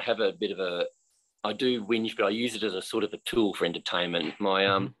fun. I do whinge, but I use it as a sort of a tool for entertainment.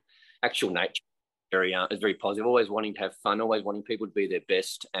 My actual nature is very positive, always wanting to have fun, always wanting people to be their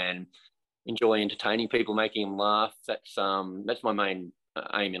best and enjoy entertaining people, making them laugh. That's my main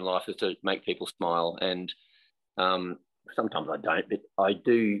aim in life, is to make people smile. And sometimes I don't, but I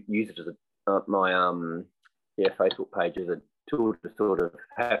do use it as my Facebook page as a tool to sort of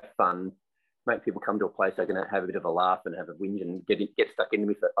have fun make people come to a place they can have a bit of a laugh and have a whinge and get stuck into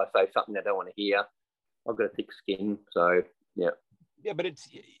me if I say something they don't want to hear. I've got a thick skin, so yeah. Yeah, but it's,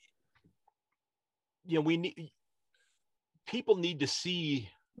 people need to see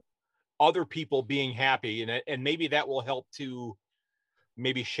other people being happy, and maybe that will help to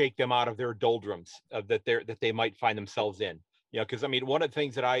maybe shake them out of their doldrums that they might find themselves in. Because I mean, one of the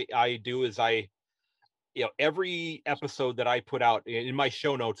things that I do is every episode that I put out in my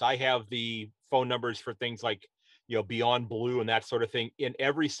show notes, I have the phone numbers for things like, Beyond Blue and that sort of thing in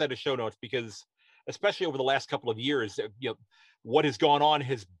every set of show notes, because especially over the last couple of years, what has gone on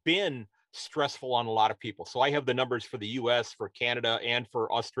has been stressful on a lot of people. So I have the numbers for the US, for Canada, and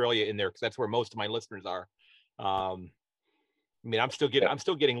for Australia in there, because that's where most of my listeners are. I mean, I'm still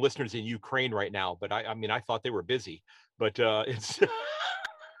getting listeners in Ukraine right now, but I thought they were busy, but it's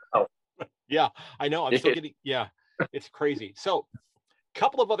oh. Yeah, I know. I'm still getting, it's crazy. So a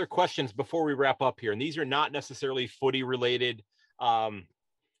couple of other questions before we wrap up here. And these are not necessarily footy related,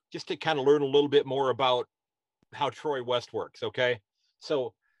 just to kind of learn a little bit more about how Troy West works. Okay.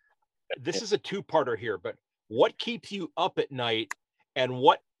 So this is a two-parter here, but what keeps you up at night and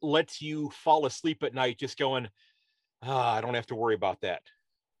what lets you fall asleep at night just going, I don't have to worry about that?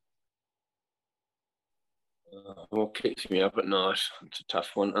 What keeps me up at night? It's a tough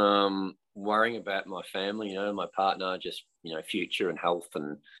one. Worrying about my family, my partner, just, future and health.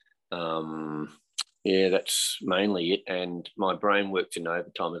 And that's mainly it. And my brain works in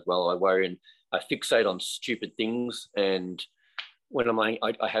overtime as well. I worry and I fixate on stupid things. And when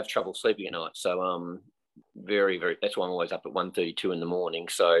I have trouble sleeping at night. So very, very, that's why I'm always up at 1:32 in the morning.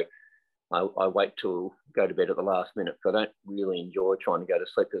 So I wait till go to bed at the last minute. So I don't really enjoy trying to go to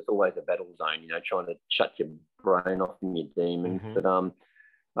sleep because it's always a battle zone, trying to shut your brain off from your demons. Mm-hmm. But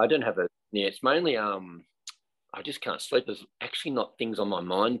I don't have it's mainly I just can't sleep. There's actually not things on my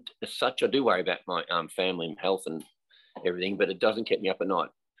mind as such. I do worry about my family and health and everything, but it doesn't keep me up at night.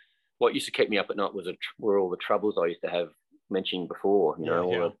 What used to keep me up at night were all the troubles I used to have mentioned before,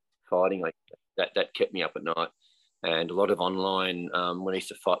 all the fighting that kept me up at night. And a lot of online, when I used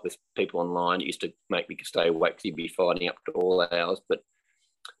to fight with people online, it used to make me stay awake because you'd be fighting up to all hours. But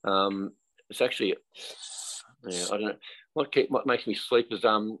it's actually, I don't know, what makes me sleep is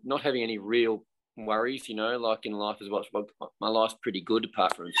not having any real worries, like in life as well. My life's pretty good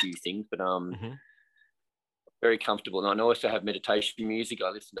apart from a few things, but very comfortable. And I also have meditation music.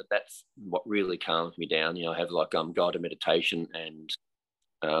 I listen to that's what really calms me down. I have like guided meditation and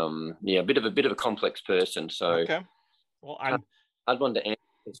a bit of a complex person. So okay, well, I'd want to answer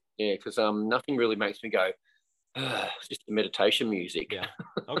this, because nothing really makes me go. It's just meditation music. Yeah.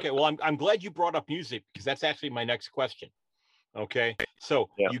 Okay. Well, I'm glad you brought up music because that's actually my next question. Okay. So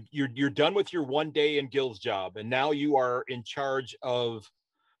you're done with your 1 day in Gil's job, and now you are in charge of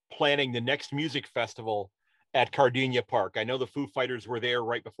planning the next music festival at Cardinia Park. I know the Foo Fighters were there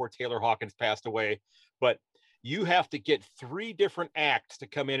right before Taylor Hawkins passed away, but you have to get 3 different acts to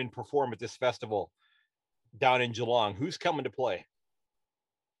come in and perform at this festival down in Geelong. Who's coming to play?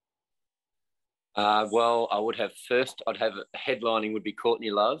 Well, I'd have headlining would be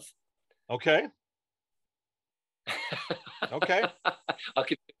Courtney Love. Okay. Okay. I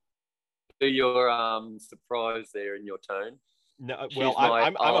could do your surprise there in your tone. No, well,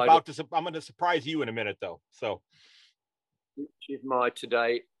 I'm going to surprise you in a minute though. So she's my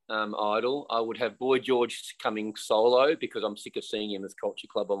today idol. I would have Boy George coming solo because I'm sick of seeing him as Culture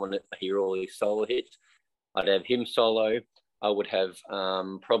Club. I want to hear all his solo hits. I'd have him solo. I would have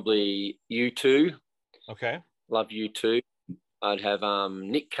probably U2. Okay. Love U2. I'd have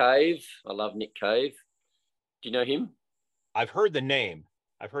Nick Cave. I love Nick Cave. Do you know him? I've heard the name,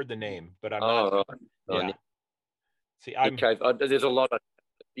 but I'm not. Right. Yeah. Nick, see, Nick Cave. There's a lot.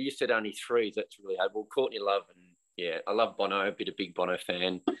 You said only 3. That's really hard. Well, Courtney Love and I love Bono. A big Bono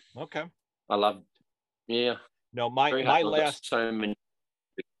fan. Okay. I love. Yeah. No, my last. So many.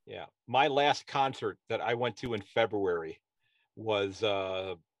 Yeah, my last concert that I went to in February was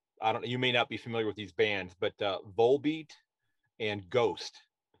I don't know. You may not be familiar with these bands, but Volbeat and Ghost.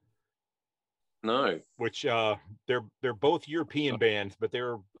 No. Which they're both European bands, but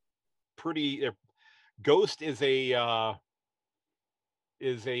they're pretty. Ghost is a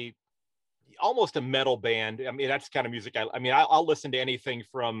almost a metal band. I mean, that's the kind of music I'll listen to anything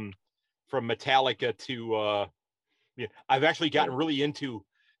from Metallica to. I've actually gotten really into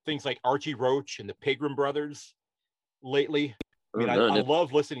things like Archie Roach and the Pilgrim Brothers lately. I mean, I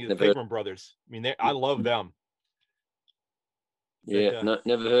love listening to the Pilgrim Brothers. I mean, I love them. Yeah,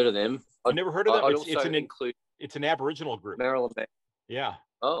 never heard of them. I've never heard of them. It's an Aboriginal group. Maryland. Yeah.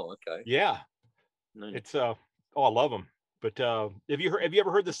 Oh, okay. Yeah. No. It's I love them. But have you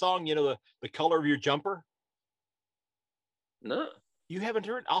ever heard the song, the color of your jumper? No. You haven't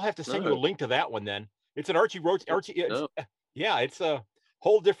heard? I'll have to send you a No. link to that one then. It's an Archie Roach. No. Yeah, it's a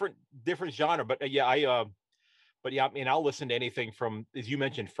whole different genre. But I mean, I'll listen to anything from, as you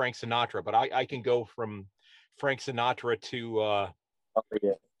mentioned, Frank Sinatra. But I can go from Frank Sinatra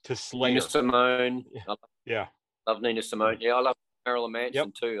to Slayer. Nina Simone. Yeah. Love Nina Simone. Yeah, I love Marilyn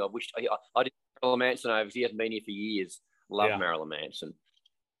Manson too. I wish I did Marilyn Manson over. He hasn't been here for years. Love Marilyn Manson.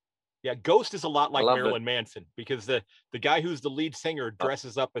 Yeah, Ghost is a lot like Marilyn it. Manson, because the guy who's the lead singer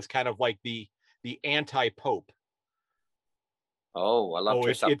dresses up as kind of like the anti-pope. Oh, I love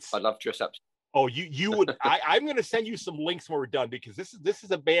dress up. I love dress up. Oh, you would. I'm going to send you some links when we're done, because this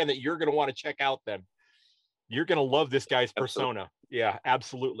is a band that you're going to want to check out. Then you're going to love this guy's persona. Yeah,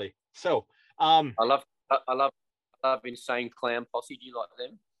 absolutely. So, I love Insane Clown Posse. Do you like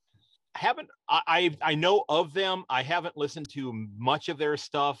them? I know of them. I haven't listened to much of their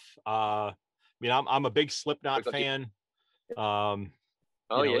stuff. I mean, I'm a big Slipknot fan. Yeah.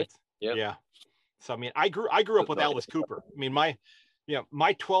 So I mean, I grew up with Alice Cooper. I mean, my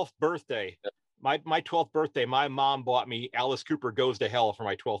 12th birthday, my 12th birthday, my mom bought me Alice Cooper Goes to Hell for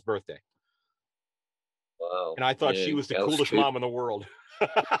my 12th birthday. Wow. And I thought she was the coolest mom in the world.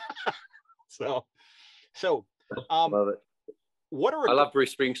 So love it. I love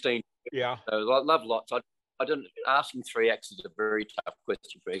Bruce Springsteen. Yeah. I love lots. I don't, asking 3 acts is a very tough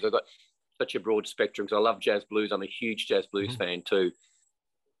question for me. I've got such a broad spectrum, because I love jazz blues. I'm a huge jazz blues fan too.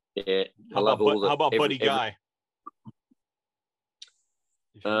 Yeah. How about Buddy Guy?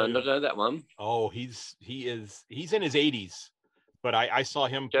 Not know that one. Oh, he's in his 80s, but I saw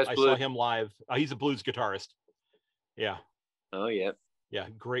him. Saw him live. He's a blues guitarist. Yeah. Oh yeah. Yeah,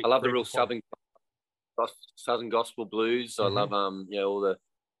 great. I love the real Southern gospel blues. I love all the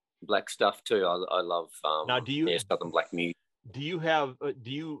black stuff too. I love now. Do you Southern black music? Do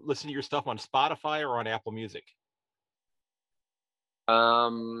you listen to your stuff on Spotify or on Apple Music?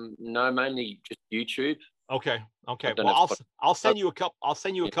 No, mainly just YouTube. Okay. Well, I'll send you a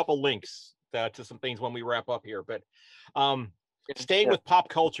couple links to some things when we wrap up here. But staying with pop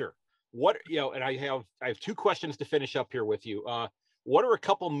culture, and I have 2 questions to finish up here with you. What are a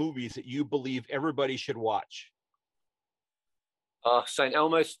couple movies that you believe everybody should watch? St.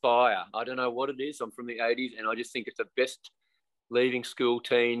 Elmo's Fire. I don't know what it is. I'm from the 80s, and I just think it's the best leaving school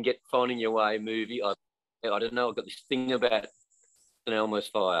teen, finding your way movie. I don't know. I've got this thing about St. Elmo's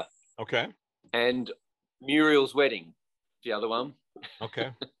Fire. Okay. And Muriel's Wedding, the other one.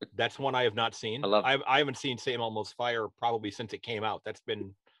 Okay. That's one I have not seen. I haven't seen St. Elmo's Fire probably since it came out. That's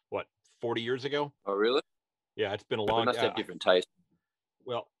been, 40 years ago? Oh, really? Yeah, it's been a long time. Must have different taste.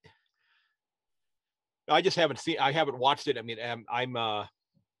 Well, I just haven't I haven't watched it. I mean, I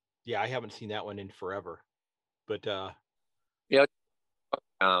haven't seen that one in forever. But Phil,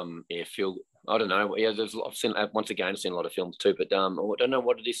 I don't know. Yeah, I've seen a lot of films too, but I don't know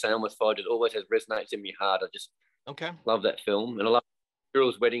what it is. St. Elmo's Fire, it always resonates in my heart. I just love that film, and I love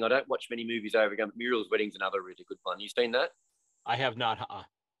Muriel's Wedding. I don't watch many movies over again, but Muriel's Wedding's another really good one. You seen that? I have not.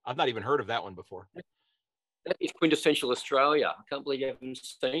 I've not even heard of that one before. That is quintessential Australia. I can't believe you haven't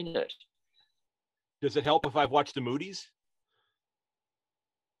seen it. Does it help if I've watched the Moody's?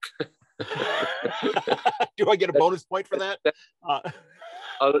 Do I get a bonus point for that?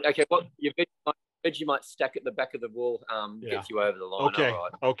 Okay. Well, your veg you might stack at the back of the wall. Gets you over the line. Okay. All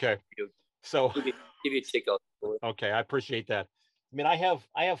right. Okay. So give you a tick. Okay, I appreciate that. I mean, I have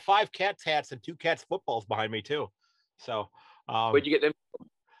 5 Cats hats and 2 Cats footballs behind me too. So where'd you get them from?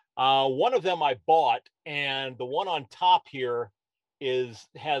 One of them I bought, and the one on top here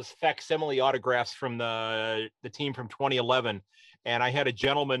has facsimile autographs from the team from 2011, and I had a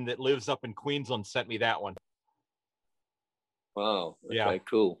gentleman that lives up in Queensland sent me that one. Wow. Okay,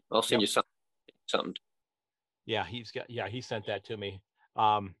 cool. I'll send you something. Yeah, he sent that to me.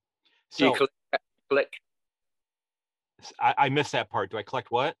 Do you collect? I missed that part. Do I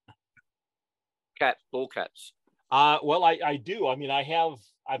collect what? Ball caps. Well, I do. I mean,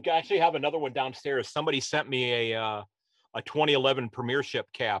 I've actually have another one downstairs. Somebody sent me a 2011 Premiership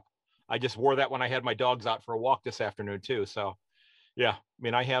cap. I just wore that when I had my dogs out for a walk this afternoon too. So, yeah. I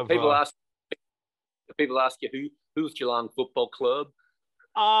mean, I have people ask you who's Geelong Football Club.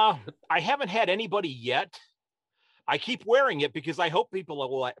 I haven't had anybody yet. I keep wearing it because I hope people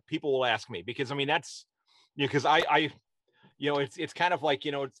will ask me, because I mean that's because I it's kind of like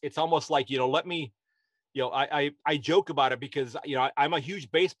it's almost like let me I joke about it because I'm a huge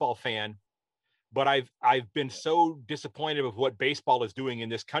baseball fan, but I've been so disappointed with what baseball is doing in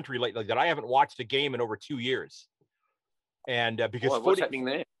this country lately that I haven't watched a game in over 2 years. And because what's happening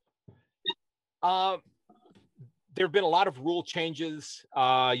there? there have been a lot of rule changes.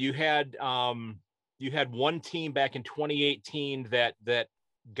 You had one team back in 2018 that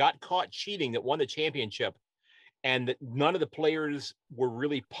got caught cheating that won the championship, and that none of the players were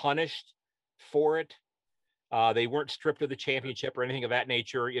really punished for it. They weren't stripped of the championship or anything of that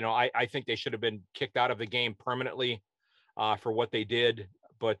nature. You know, I think they should have been kicked out of the game permanently for what they did.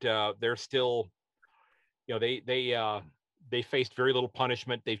 But they're still, you know, they faced very little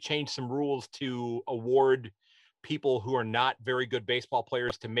punishment. They've changed some rules to award people who are not very good baseball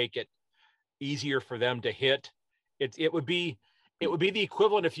players to make it easier for them to hit. It would be the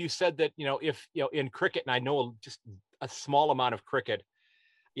equivalent if you said that, you know, if, you know, in cricket, and I know just a small amount of cricket,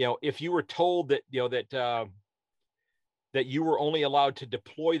 you know, if you were told that, you know, that you were only allowed to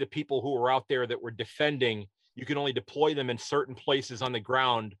deploy the people who were out there that were defending, you can only deploy them in certain places on the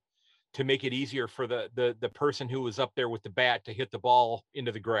ground to make it easier for the person who was up there with the bat to hit the ball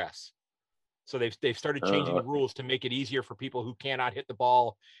into the grass. So they've started changing the rules to make it easier for people who cannot hit the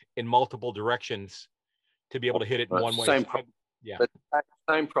ball in multiple directions to be able to hit it in one way. Same problem. Yeah. But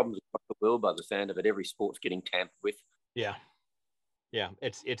same problems across the world by the sound of it. Every sport's getting tampered with. Yeah. Yeah.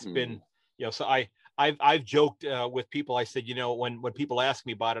 It's been, you know, so I've joked with people. I said, you know, when people ask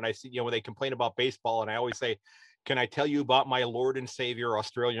me about it, I see, you know, when they complain about baseball, and I always say, can I tell you about my Lord and Savior,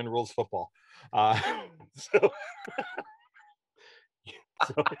 Australian rules football? Well,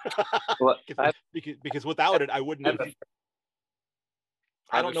 because without it, I wouldn't have.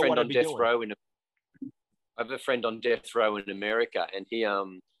 I don't know what I'd be doing. I have a friend on death row in America, and he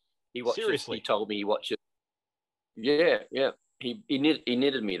watches. Seriously? He told me he watches. Yeah. He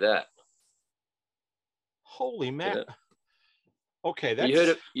knitted me that. Holy man! Yeah. Okay,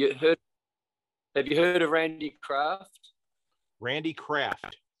 that's. Have you heard of Randy Kraft? Randy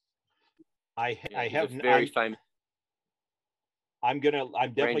Kraft. I have. Very famous. I'm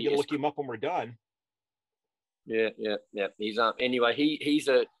definitely gonna look him up when we're done. Yeah. He's anyway. He's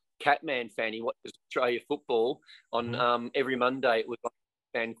a Catman fan. He watches Australia football on every Monday. It was on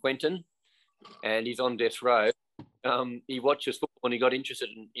San Quentin, and he's on death row. He watches football, and he got interested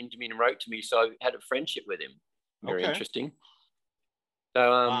in me and wrote to me. So I had a friendship with him. Very interesting. So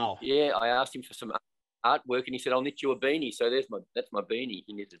wow. Yeah, I asked him for some artwork, and he said, "I'll knit you a beanie." So that's my beanie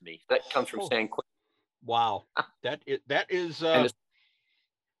he knitted me. That comes from San Quentin. Wow, that is.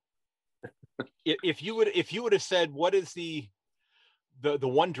 If you would have said, what is the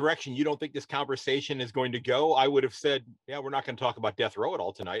one direction you don't think this conversation is going to go, I would have said, yeah, we're not going to talk about death row at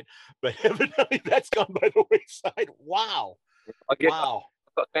all tonight. But evidently that's gone by the wayside. Wow. Wow.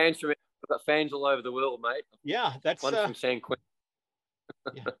 I've got fans all over the world, mate. Yeah, that's one from San Quentin.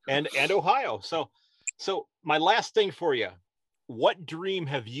 Yeah. and Ohio. So my last thing for you, what dream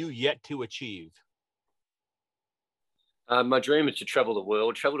have you yet to achieve? My dream is to travel the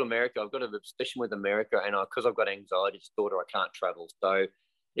world, travel to America. I've got an obsession with America, and because I've got anxiety disorder, I can't travel. So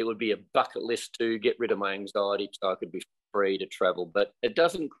it would be a bucket list to get rid of my anxiety so I could be free to travel. But it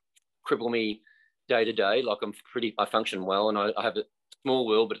doesn't cripple me day to day. Like I function well, and I have a small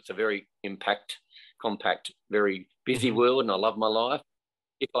world, but it's a very compact, very busy world, and I love my life.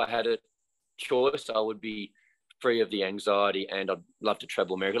 If I had a choice, I would be free of the anxiety, and I'd love to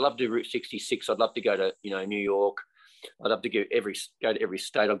travel America. I'd love to do Route 66. I'd love to go to, New York. I'd love to go to every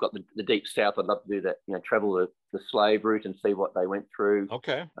state. I've got the deep south. I'd love to do that. Travel the slave route and see what they went through.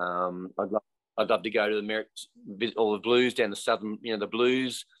 Okay. I'd love to go to America, visit all the blues down the southern. The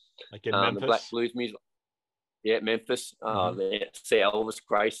blues, like in Memphis, the black blues music. Yeah, Memphis. See Elvis,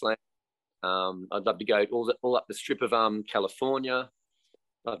 Graceland. I'd love to go all up the strip of California.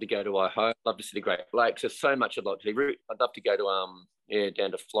 I'd love to go to Ohio. I'd love to see the Great Lakes. There's so much I'd like to see. I'd love to go to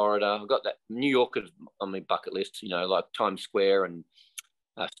down to Florida. I've got that. New York is on my bucket list, like Times Square and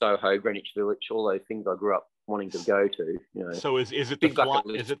Soho, Greenwich Village, all those things I grew up wanting to go to. So is it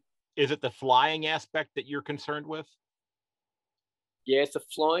is it the flying aspect that you're concerned with? Yeah, it's the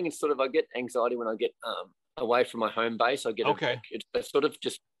flying, and sort of I get anxiety when I get away from my home base. I get it sort of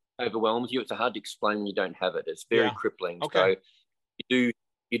just overwhelms you. It's hard to explain when you don't have it. It's very crippling. Okay. So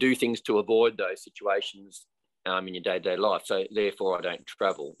you do things to avoid those situations in your day-to-day life. So therefore I don't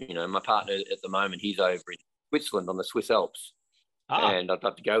travel. My partner at the moment, he's over in Switzerland on the Swiss Alps. And I'd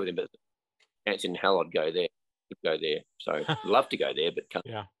love to go with him, but chance in hell I'd go there. So I'd love to go there, but can't.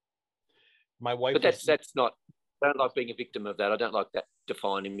 Yeah. My wife. But that's not. I don't like being a victim of that. I don't like that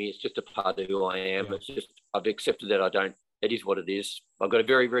defining me. It's just a part of who I am. Yeah. It's just I've accepted that I don't. It is what it is. I've got a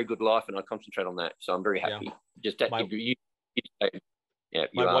very, very good life, and I concentrate on that. So I'm very happy. Yeah. Just that my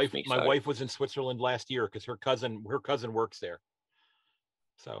wife was in Switzerland last year because her cousin works there.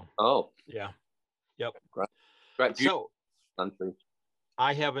 So. Oh. Yeah. Yep. Great. So. Country.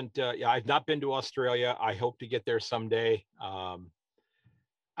 I haven't. I've not been to Australia. I hope to get there someday.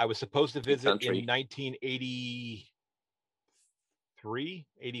 I was supposed to visit in 1983,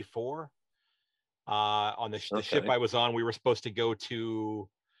 84. On the ship I was on, we were supposed to go to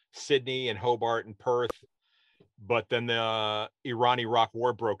Sydney and Hobart and Perth, but then the Iran-Iraq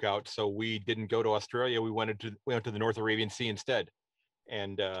war broke out, so we didn't go to Australia. We went to the North Arabian Sea instead,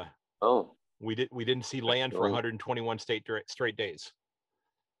 and we didn't see land for 121 straight days.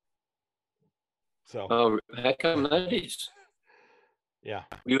 So, how come that is? Yeah.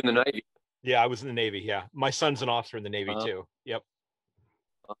 Were you in the Navy? Yeah, I was in the Navy. Yeah, my son's an officer in the Navy too. Yep.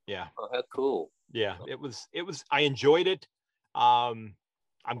 Yeah. Oh, how cool. Yeah, it was. I enjoyed it. I'm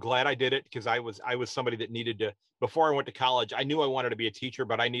glad I did it because I was somebody that needed to. Before I went to college, I knew I wanted to be a teacher,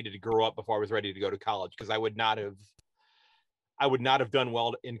 but I needed to grow up before I was ready to go to college because I would not have done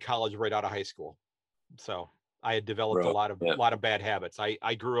well in college right out of high school. So I had developed a lot of bad habits.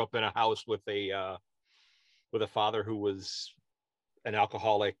 I grew up in a house with a father who was an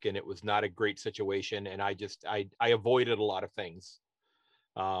alcoholic, and it was not a great situation. And I avoided a lot of things.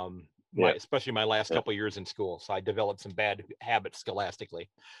 Especially my last couple of years in school. So I developed some bad habits scholastically,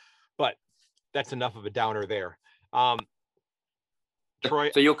 but that's enough of a downer there.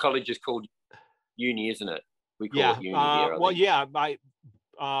 Troy. So your college is called uni, isn't it? We call it uni here.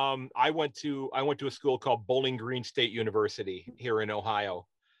 I went to a school called Bowling Green State University here in Ohio.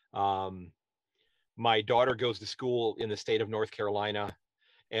 My daughter goes to school in the state of North Carolina,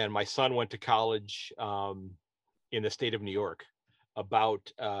 and my son went to college in the state of New York, about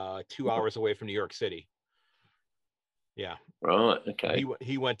 2 hours away from New York City. Yeah. Right. Okay.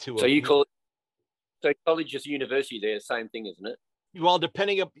 He went to. So you call it. So college is university. They're the same thing, isn't it? Well, we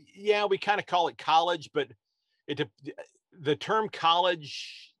kind of call it college, but the term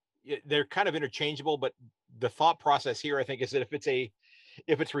college, they're kind of interchangeable. But the thought process here, I think, is that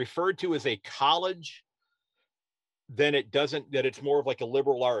if it's referred to as a college, then it's more of like a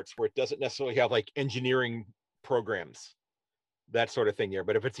liberal arts where it doesn't necessarily have like engineering programs, that sort of thing there.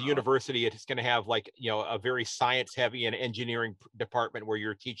 But if it's a university, it's going to have like, a very science heavy and engineering department where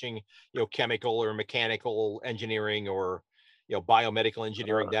you're teaching, chemical or mechanical engineering or, biomedical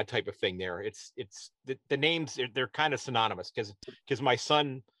engineering, that type of thing there. It's the names, they're kind of synonymous because my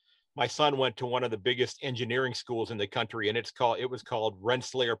son went to one of the biggest engineering schools in the country, and it was called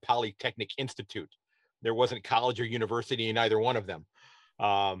Rensselaer Polytechnic Institute. There wasn't college or university in either one of them.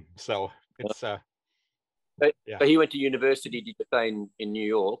 So it's, So he went to university, did you say, in New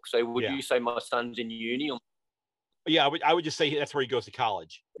York? So would you say my son's in uni? Yeah, I would just say that's where he goes to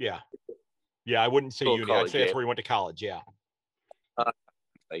college. Yeah. Yeah, I wouldn't say uni. I'd say that's where he went to college. Yeah.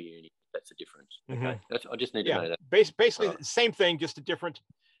 Uni. That's the difference. Okay. I just need to know that. Basically, same thing, just a different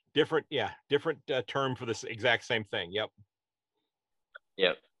term for this exact same thing. Yep.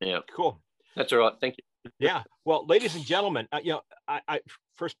 Yeah. Cool. That's all right. Thank you. Yeah. Well, ladies and gentlemen, I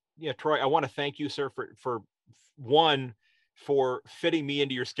first, Troy, I want to thank you, sir, for fitting me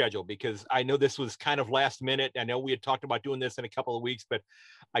into your schedule, because I know this was kind of last minute. I know we had talked about doing this in a couple of weeks, but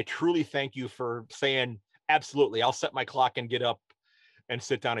I truly thank you for saying, absolutely, I'll set my clock and get up and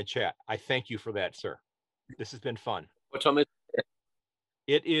sit down and chat. I thank you for that, sir. This has been fun. What time is it?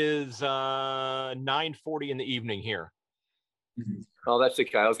 It is 9:40 in the evening here. Oh, that's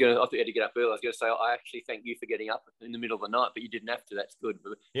okay. I thought you had to get up early. I was going to say, I actually thank you for getting up in the middle of the night, but you didn't have to. That's good.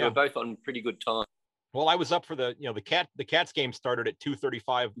 We're both on pretty good time. Well, I was up for the Cats game started at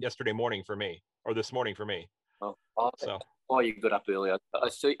 2:35 yesterday morning for me, or this morning for me. Oh, you got up early. I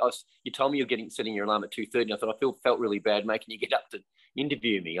see. You told me you're setting your alarm at 2:30. I thought I felt really bad making you get up to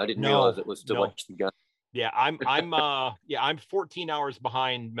interview me. I didn't realize it was to watch the game. Yeah, I'm 14 hours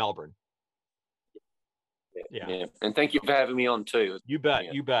behind Melbourne. Yeah. And thank you for having me on too. You bet.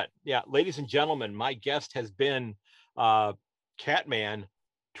 Yeah, ladies and gentlemen, my guest has been Catman,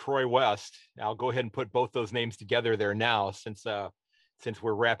 Troy West. I'll go ahead and put both those names together there now, since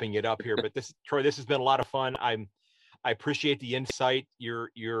we're wrapping it up here. But Troy, this has been a lot of fun. I appreciate the insight.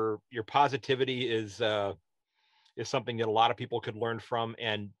 Your positivity is something that a lot of people could learn from,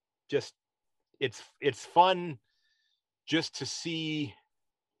 and just it's fun just to see.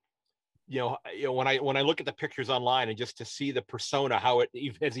 When I look at the pictures online and just to see the persona, how it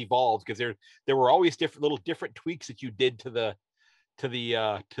has evolved, because there were always different tweaks that you did to the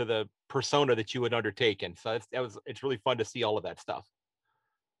persona that you had undertaken. So it's really fun to see all of that stuff.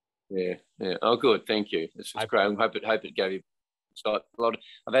 Yeah. Oh, good. Thank you. This is great. I hope it gave you insight.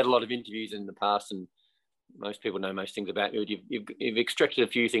 I've had a lot of interviews in the past, and most people know most things about you. You've extracted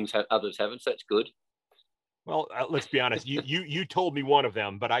a few things others haven't, so that's good. Well, let's be honest. You told me one of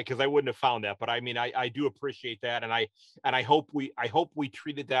them, but because I wouldn't have found that. But I mean, I do appreciate that, and I hope we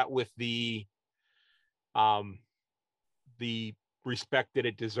treated that with the respect that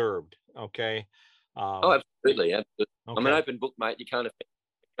it deserved. Okay. Oh, absolutely. Okay. I'm an open book, mate. You can't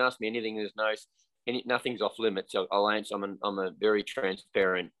ask me anything. There's nothing's off limits. So I'll answer. I'm a very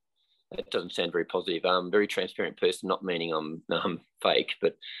transparent. That doesn't sound very positive. I'm a very transparent person, not meaning I'm fake,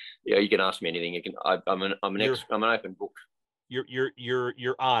 but yeah, you can ask me anything. You can. I'm an open book.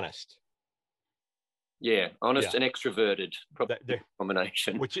 You're honest. Yeah, honest and extroverted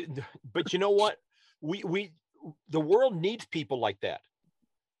combination. But you know what? The world needs people like that.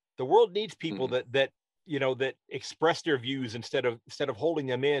 The world needs people that express their views instead of holding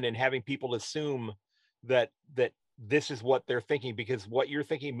them in and having people assume that this is what they're thinking, because what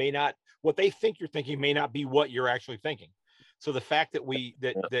they think you're thinking may not be what you're actually thinking. So the fact that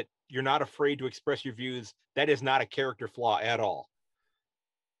that you're not afraid to express your views, that is not a character flaw at all.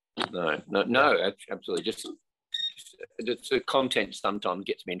 No, absolutely. Just the content sometimes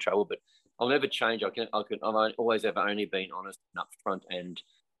gets me in trouble, but I'll never change. I've always ever only been honest and upfront, and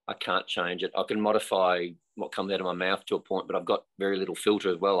I can't change it. I can modify what comes out of my mouth to a point, but I've got very little filter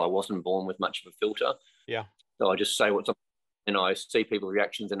as well. I wasn't born with much of a filter. Yeah. So I just say what's up, and I see people's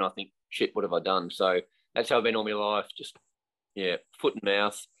reactions, and I think, shit, what have I done? So that's how I've been all my life. Just foot and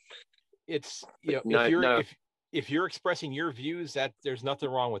mouth. It's if you're expressing your views, that there's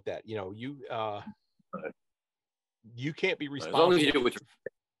nothing wrong with that. You can't be responsible. As long as you do it with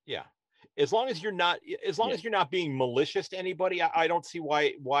as long as you're not being malicious to anybody, I don't see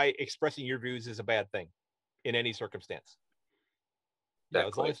why expressing your views is a bad thing in any circumstance.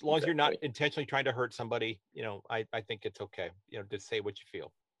 Exactly. As long as you're not intentionally trying to hurt somebody, I think it's okay, to say what you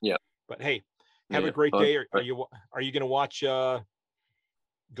feel. Yeah. But hey, have a great day. Are you going to watch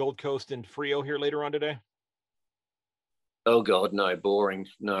Gold Coast and Freo here later on today? Oh God, no, boring.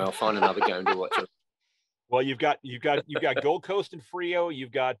 No, I'll find another game to watch. Well, you've got Gold Coast and Freo,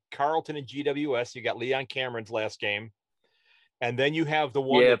 you've got Carlton and GWS, you got Leon Cameron's last game, and then you have the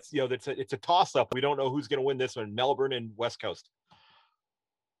one that's it's a toss up. We don't know who's going to win this one, Melbourne and West Coast.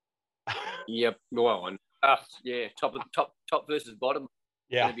 Yep. Well, and top versus bottom.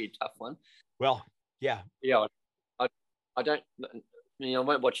 Yeah, it's going to be a tough one. Well, yeah. Yeah, I don't. I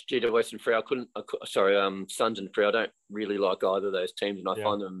won't watch GWS and Freo. Suns and Freo. I don't really like either of those teams, and I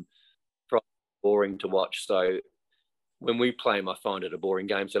find them boring to watch. So when we play them, I find it a boring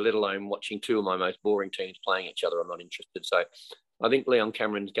game. So let alone watching two of my most boring teams playing each other, I'm not interested. So I think Leon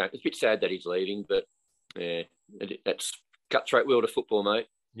Cameron's game, it's a bit sad that he's leaving, but that's cutthroat world of football, mate.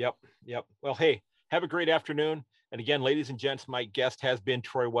 Yep. Well, hey, have a great afternoon. And again, ladies and gents, my guest has been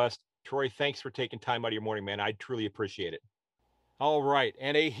Troy West. Troy, thanks for taking time out of your morning, man. I truly appreciate it. All right.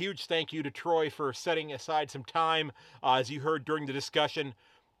 And a huge thank you to Troy for setting aside some time. As you heard during the discussion,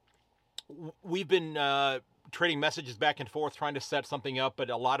 we've been trading messages back and forth, trying to set something up, but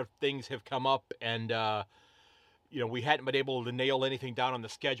a lot of things have come up, and we hadn't been able to nail anything down on the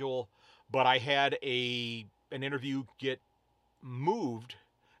schedule. But I had an interview get moved,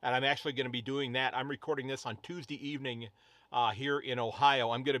 and I'm actually going to be doing that. I'm recording this on Tuesday evening here in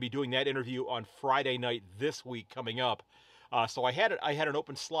Ohio. I'm going to be doing that interview on Friday night this week coming up. So I had an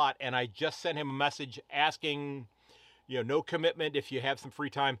open slot, and I just sent him a message asking, no commitment. If you have some free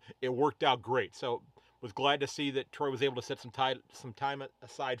time, it worked out great. So was glad to see that Troy was able to set some time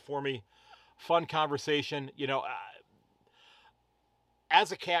aside for me. Fun conversation.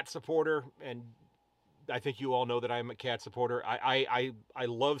 As a Cat supporter, and I think you all know that I'm a Cat supporter, I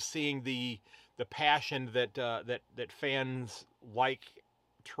love seeing the passion that fans like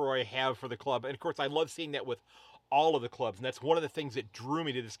Troy have for the club. And of course, I love seeing that with all of the clubs. And that's one of the things that drew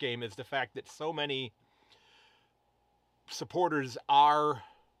me to this game, is the fact that so many supporters are,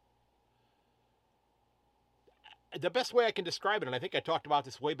 the best way I can describe it, and I think I talked about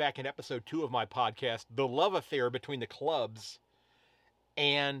this way back in episode 2 of my podcast, the love affair between the clubs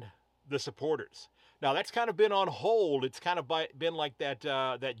and the supporters. Now that's kind of been on hold. It's kind of been like that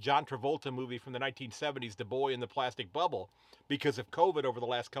John Travolta movie from the 1970s, The Boy in the Plastic Bubble, because of COVID over the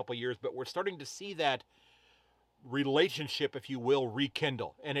last couple of years. But we're starting to see that relationship, if you will,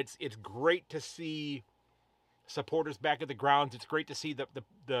 rekindle, and it's great to see supporters back at the grounds. It's great to see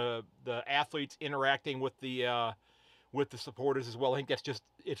the athletes interacting with the supporters as well. I think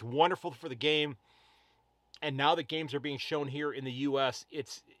it's wonderful for the game. And now that games are being shown here in the U.S.,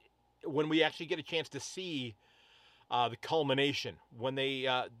 it's when we actually get a chance to see the culmination, when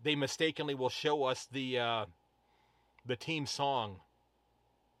they mistakenly will show us the team song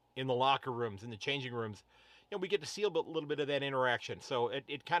in the locker rooms, in the changing rooms. We get to see a little bit of that interaction. So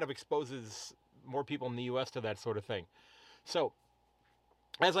it kind of exposes more people in the U.S. to that sort of thing. So,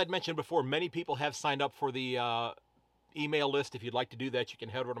 as I'd mentioned before, many people have signed up for the email list. If you'd like to do that, you can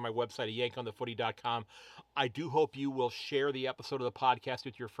head over to my website at yankonthefooty.com. I do hope you will share the episode of the podcast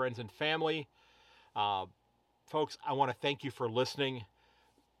with your friends and family. Folks, I want to thank you for listening.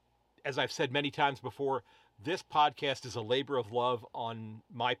 As I've said many times before, this podcast is a labor of love on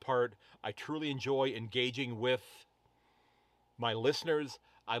my part. I truly enjoy engaging with my listeners.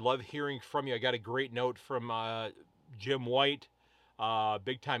 I love hearing from you. I got a great note from Jim White,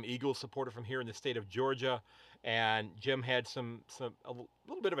 big-time Eagles supporter from here in the state of Georgia. And Jim had a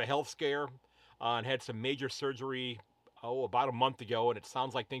little bit of a health scare and had some major surgery about a month ago, and it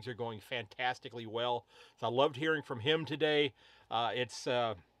sounds like things are going fantastically well. So I loved hearing from him today.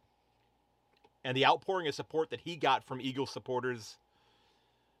 And the outpouring of support that he got from Eagles supporters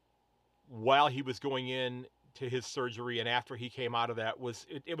while he was going in to his surgery and after he came out of that was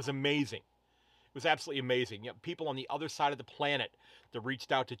amazing. It was absolutely amazing. You know, people on the other side of the planet that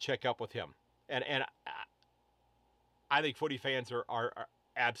reached out to check up with him. And I think footy fans are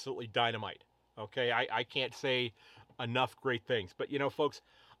absolutely dynamite. Okay, I can't say enough great things. But, folks,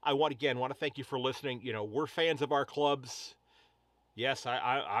 I want to thank you for listening. We're fans of our clubs. Yes,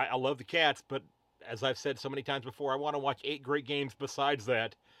 I love the Cats, but as I've said so many times before, I want to watch 8 great games besides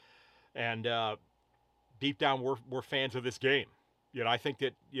that. And deep down, we're fans of this game. I think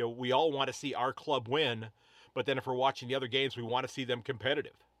that we all want to see our club win, but then if we're watching the other games, we want to see them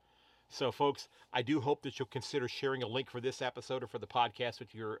competitive. So, folks, I do hope that you'll consider sharing a link for this episode or for the podcast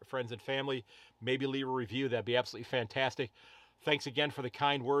with your friends and family. Maybe leave a review. That'd be absolutely fantastic. Thanks again for the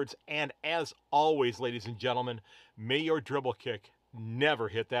kind words. And as always, ladies and gentlemen, may your dribble kick never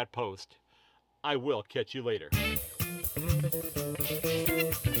hit that post. I will catch you later.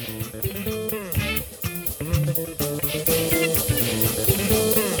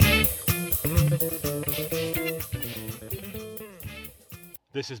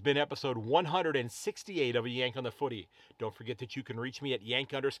 This has been episode 168 of A Yank on the Footy. Don't forget that you can reach me at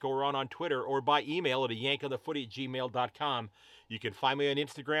yank_on on Twitter or by email at ayankonthefooty@gmail.com. You can find me on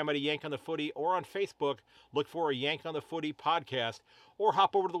Instagram at A Yank on the Footy or on Facebook. Look for A Yank on the Footy podcast or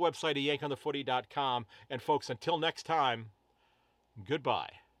hop over to the website at yankonthefooty.com. And folks, until next time,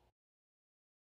 goodbye.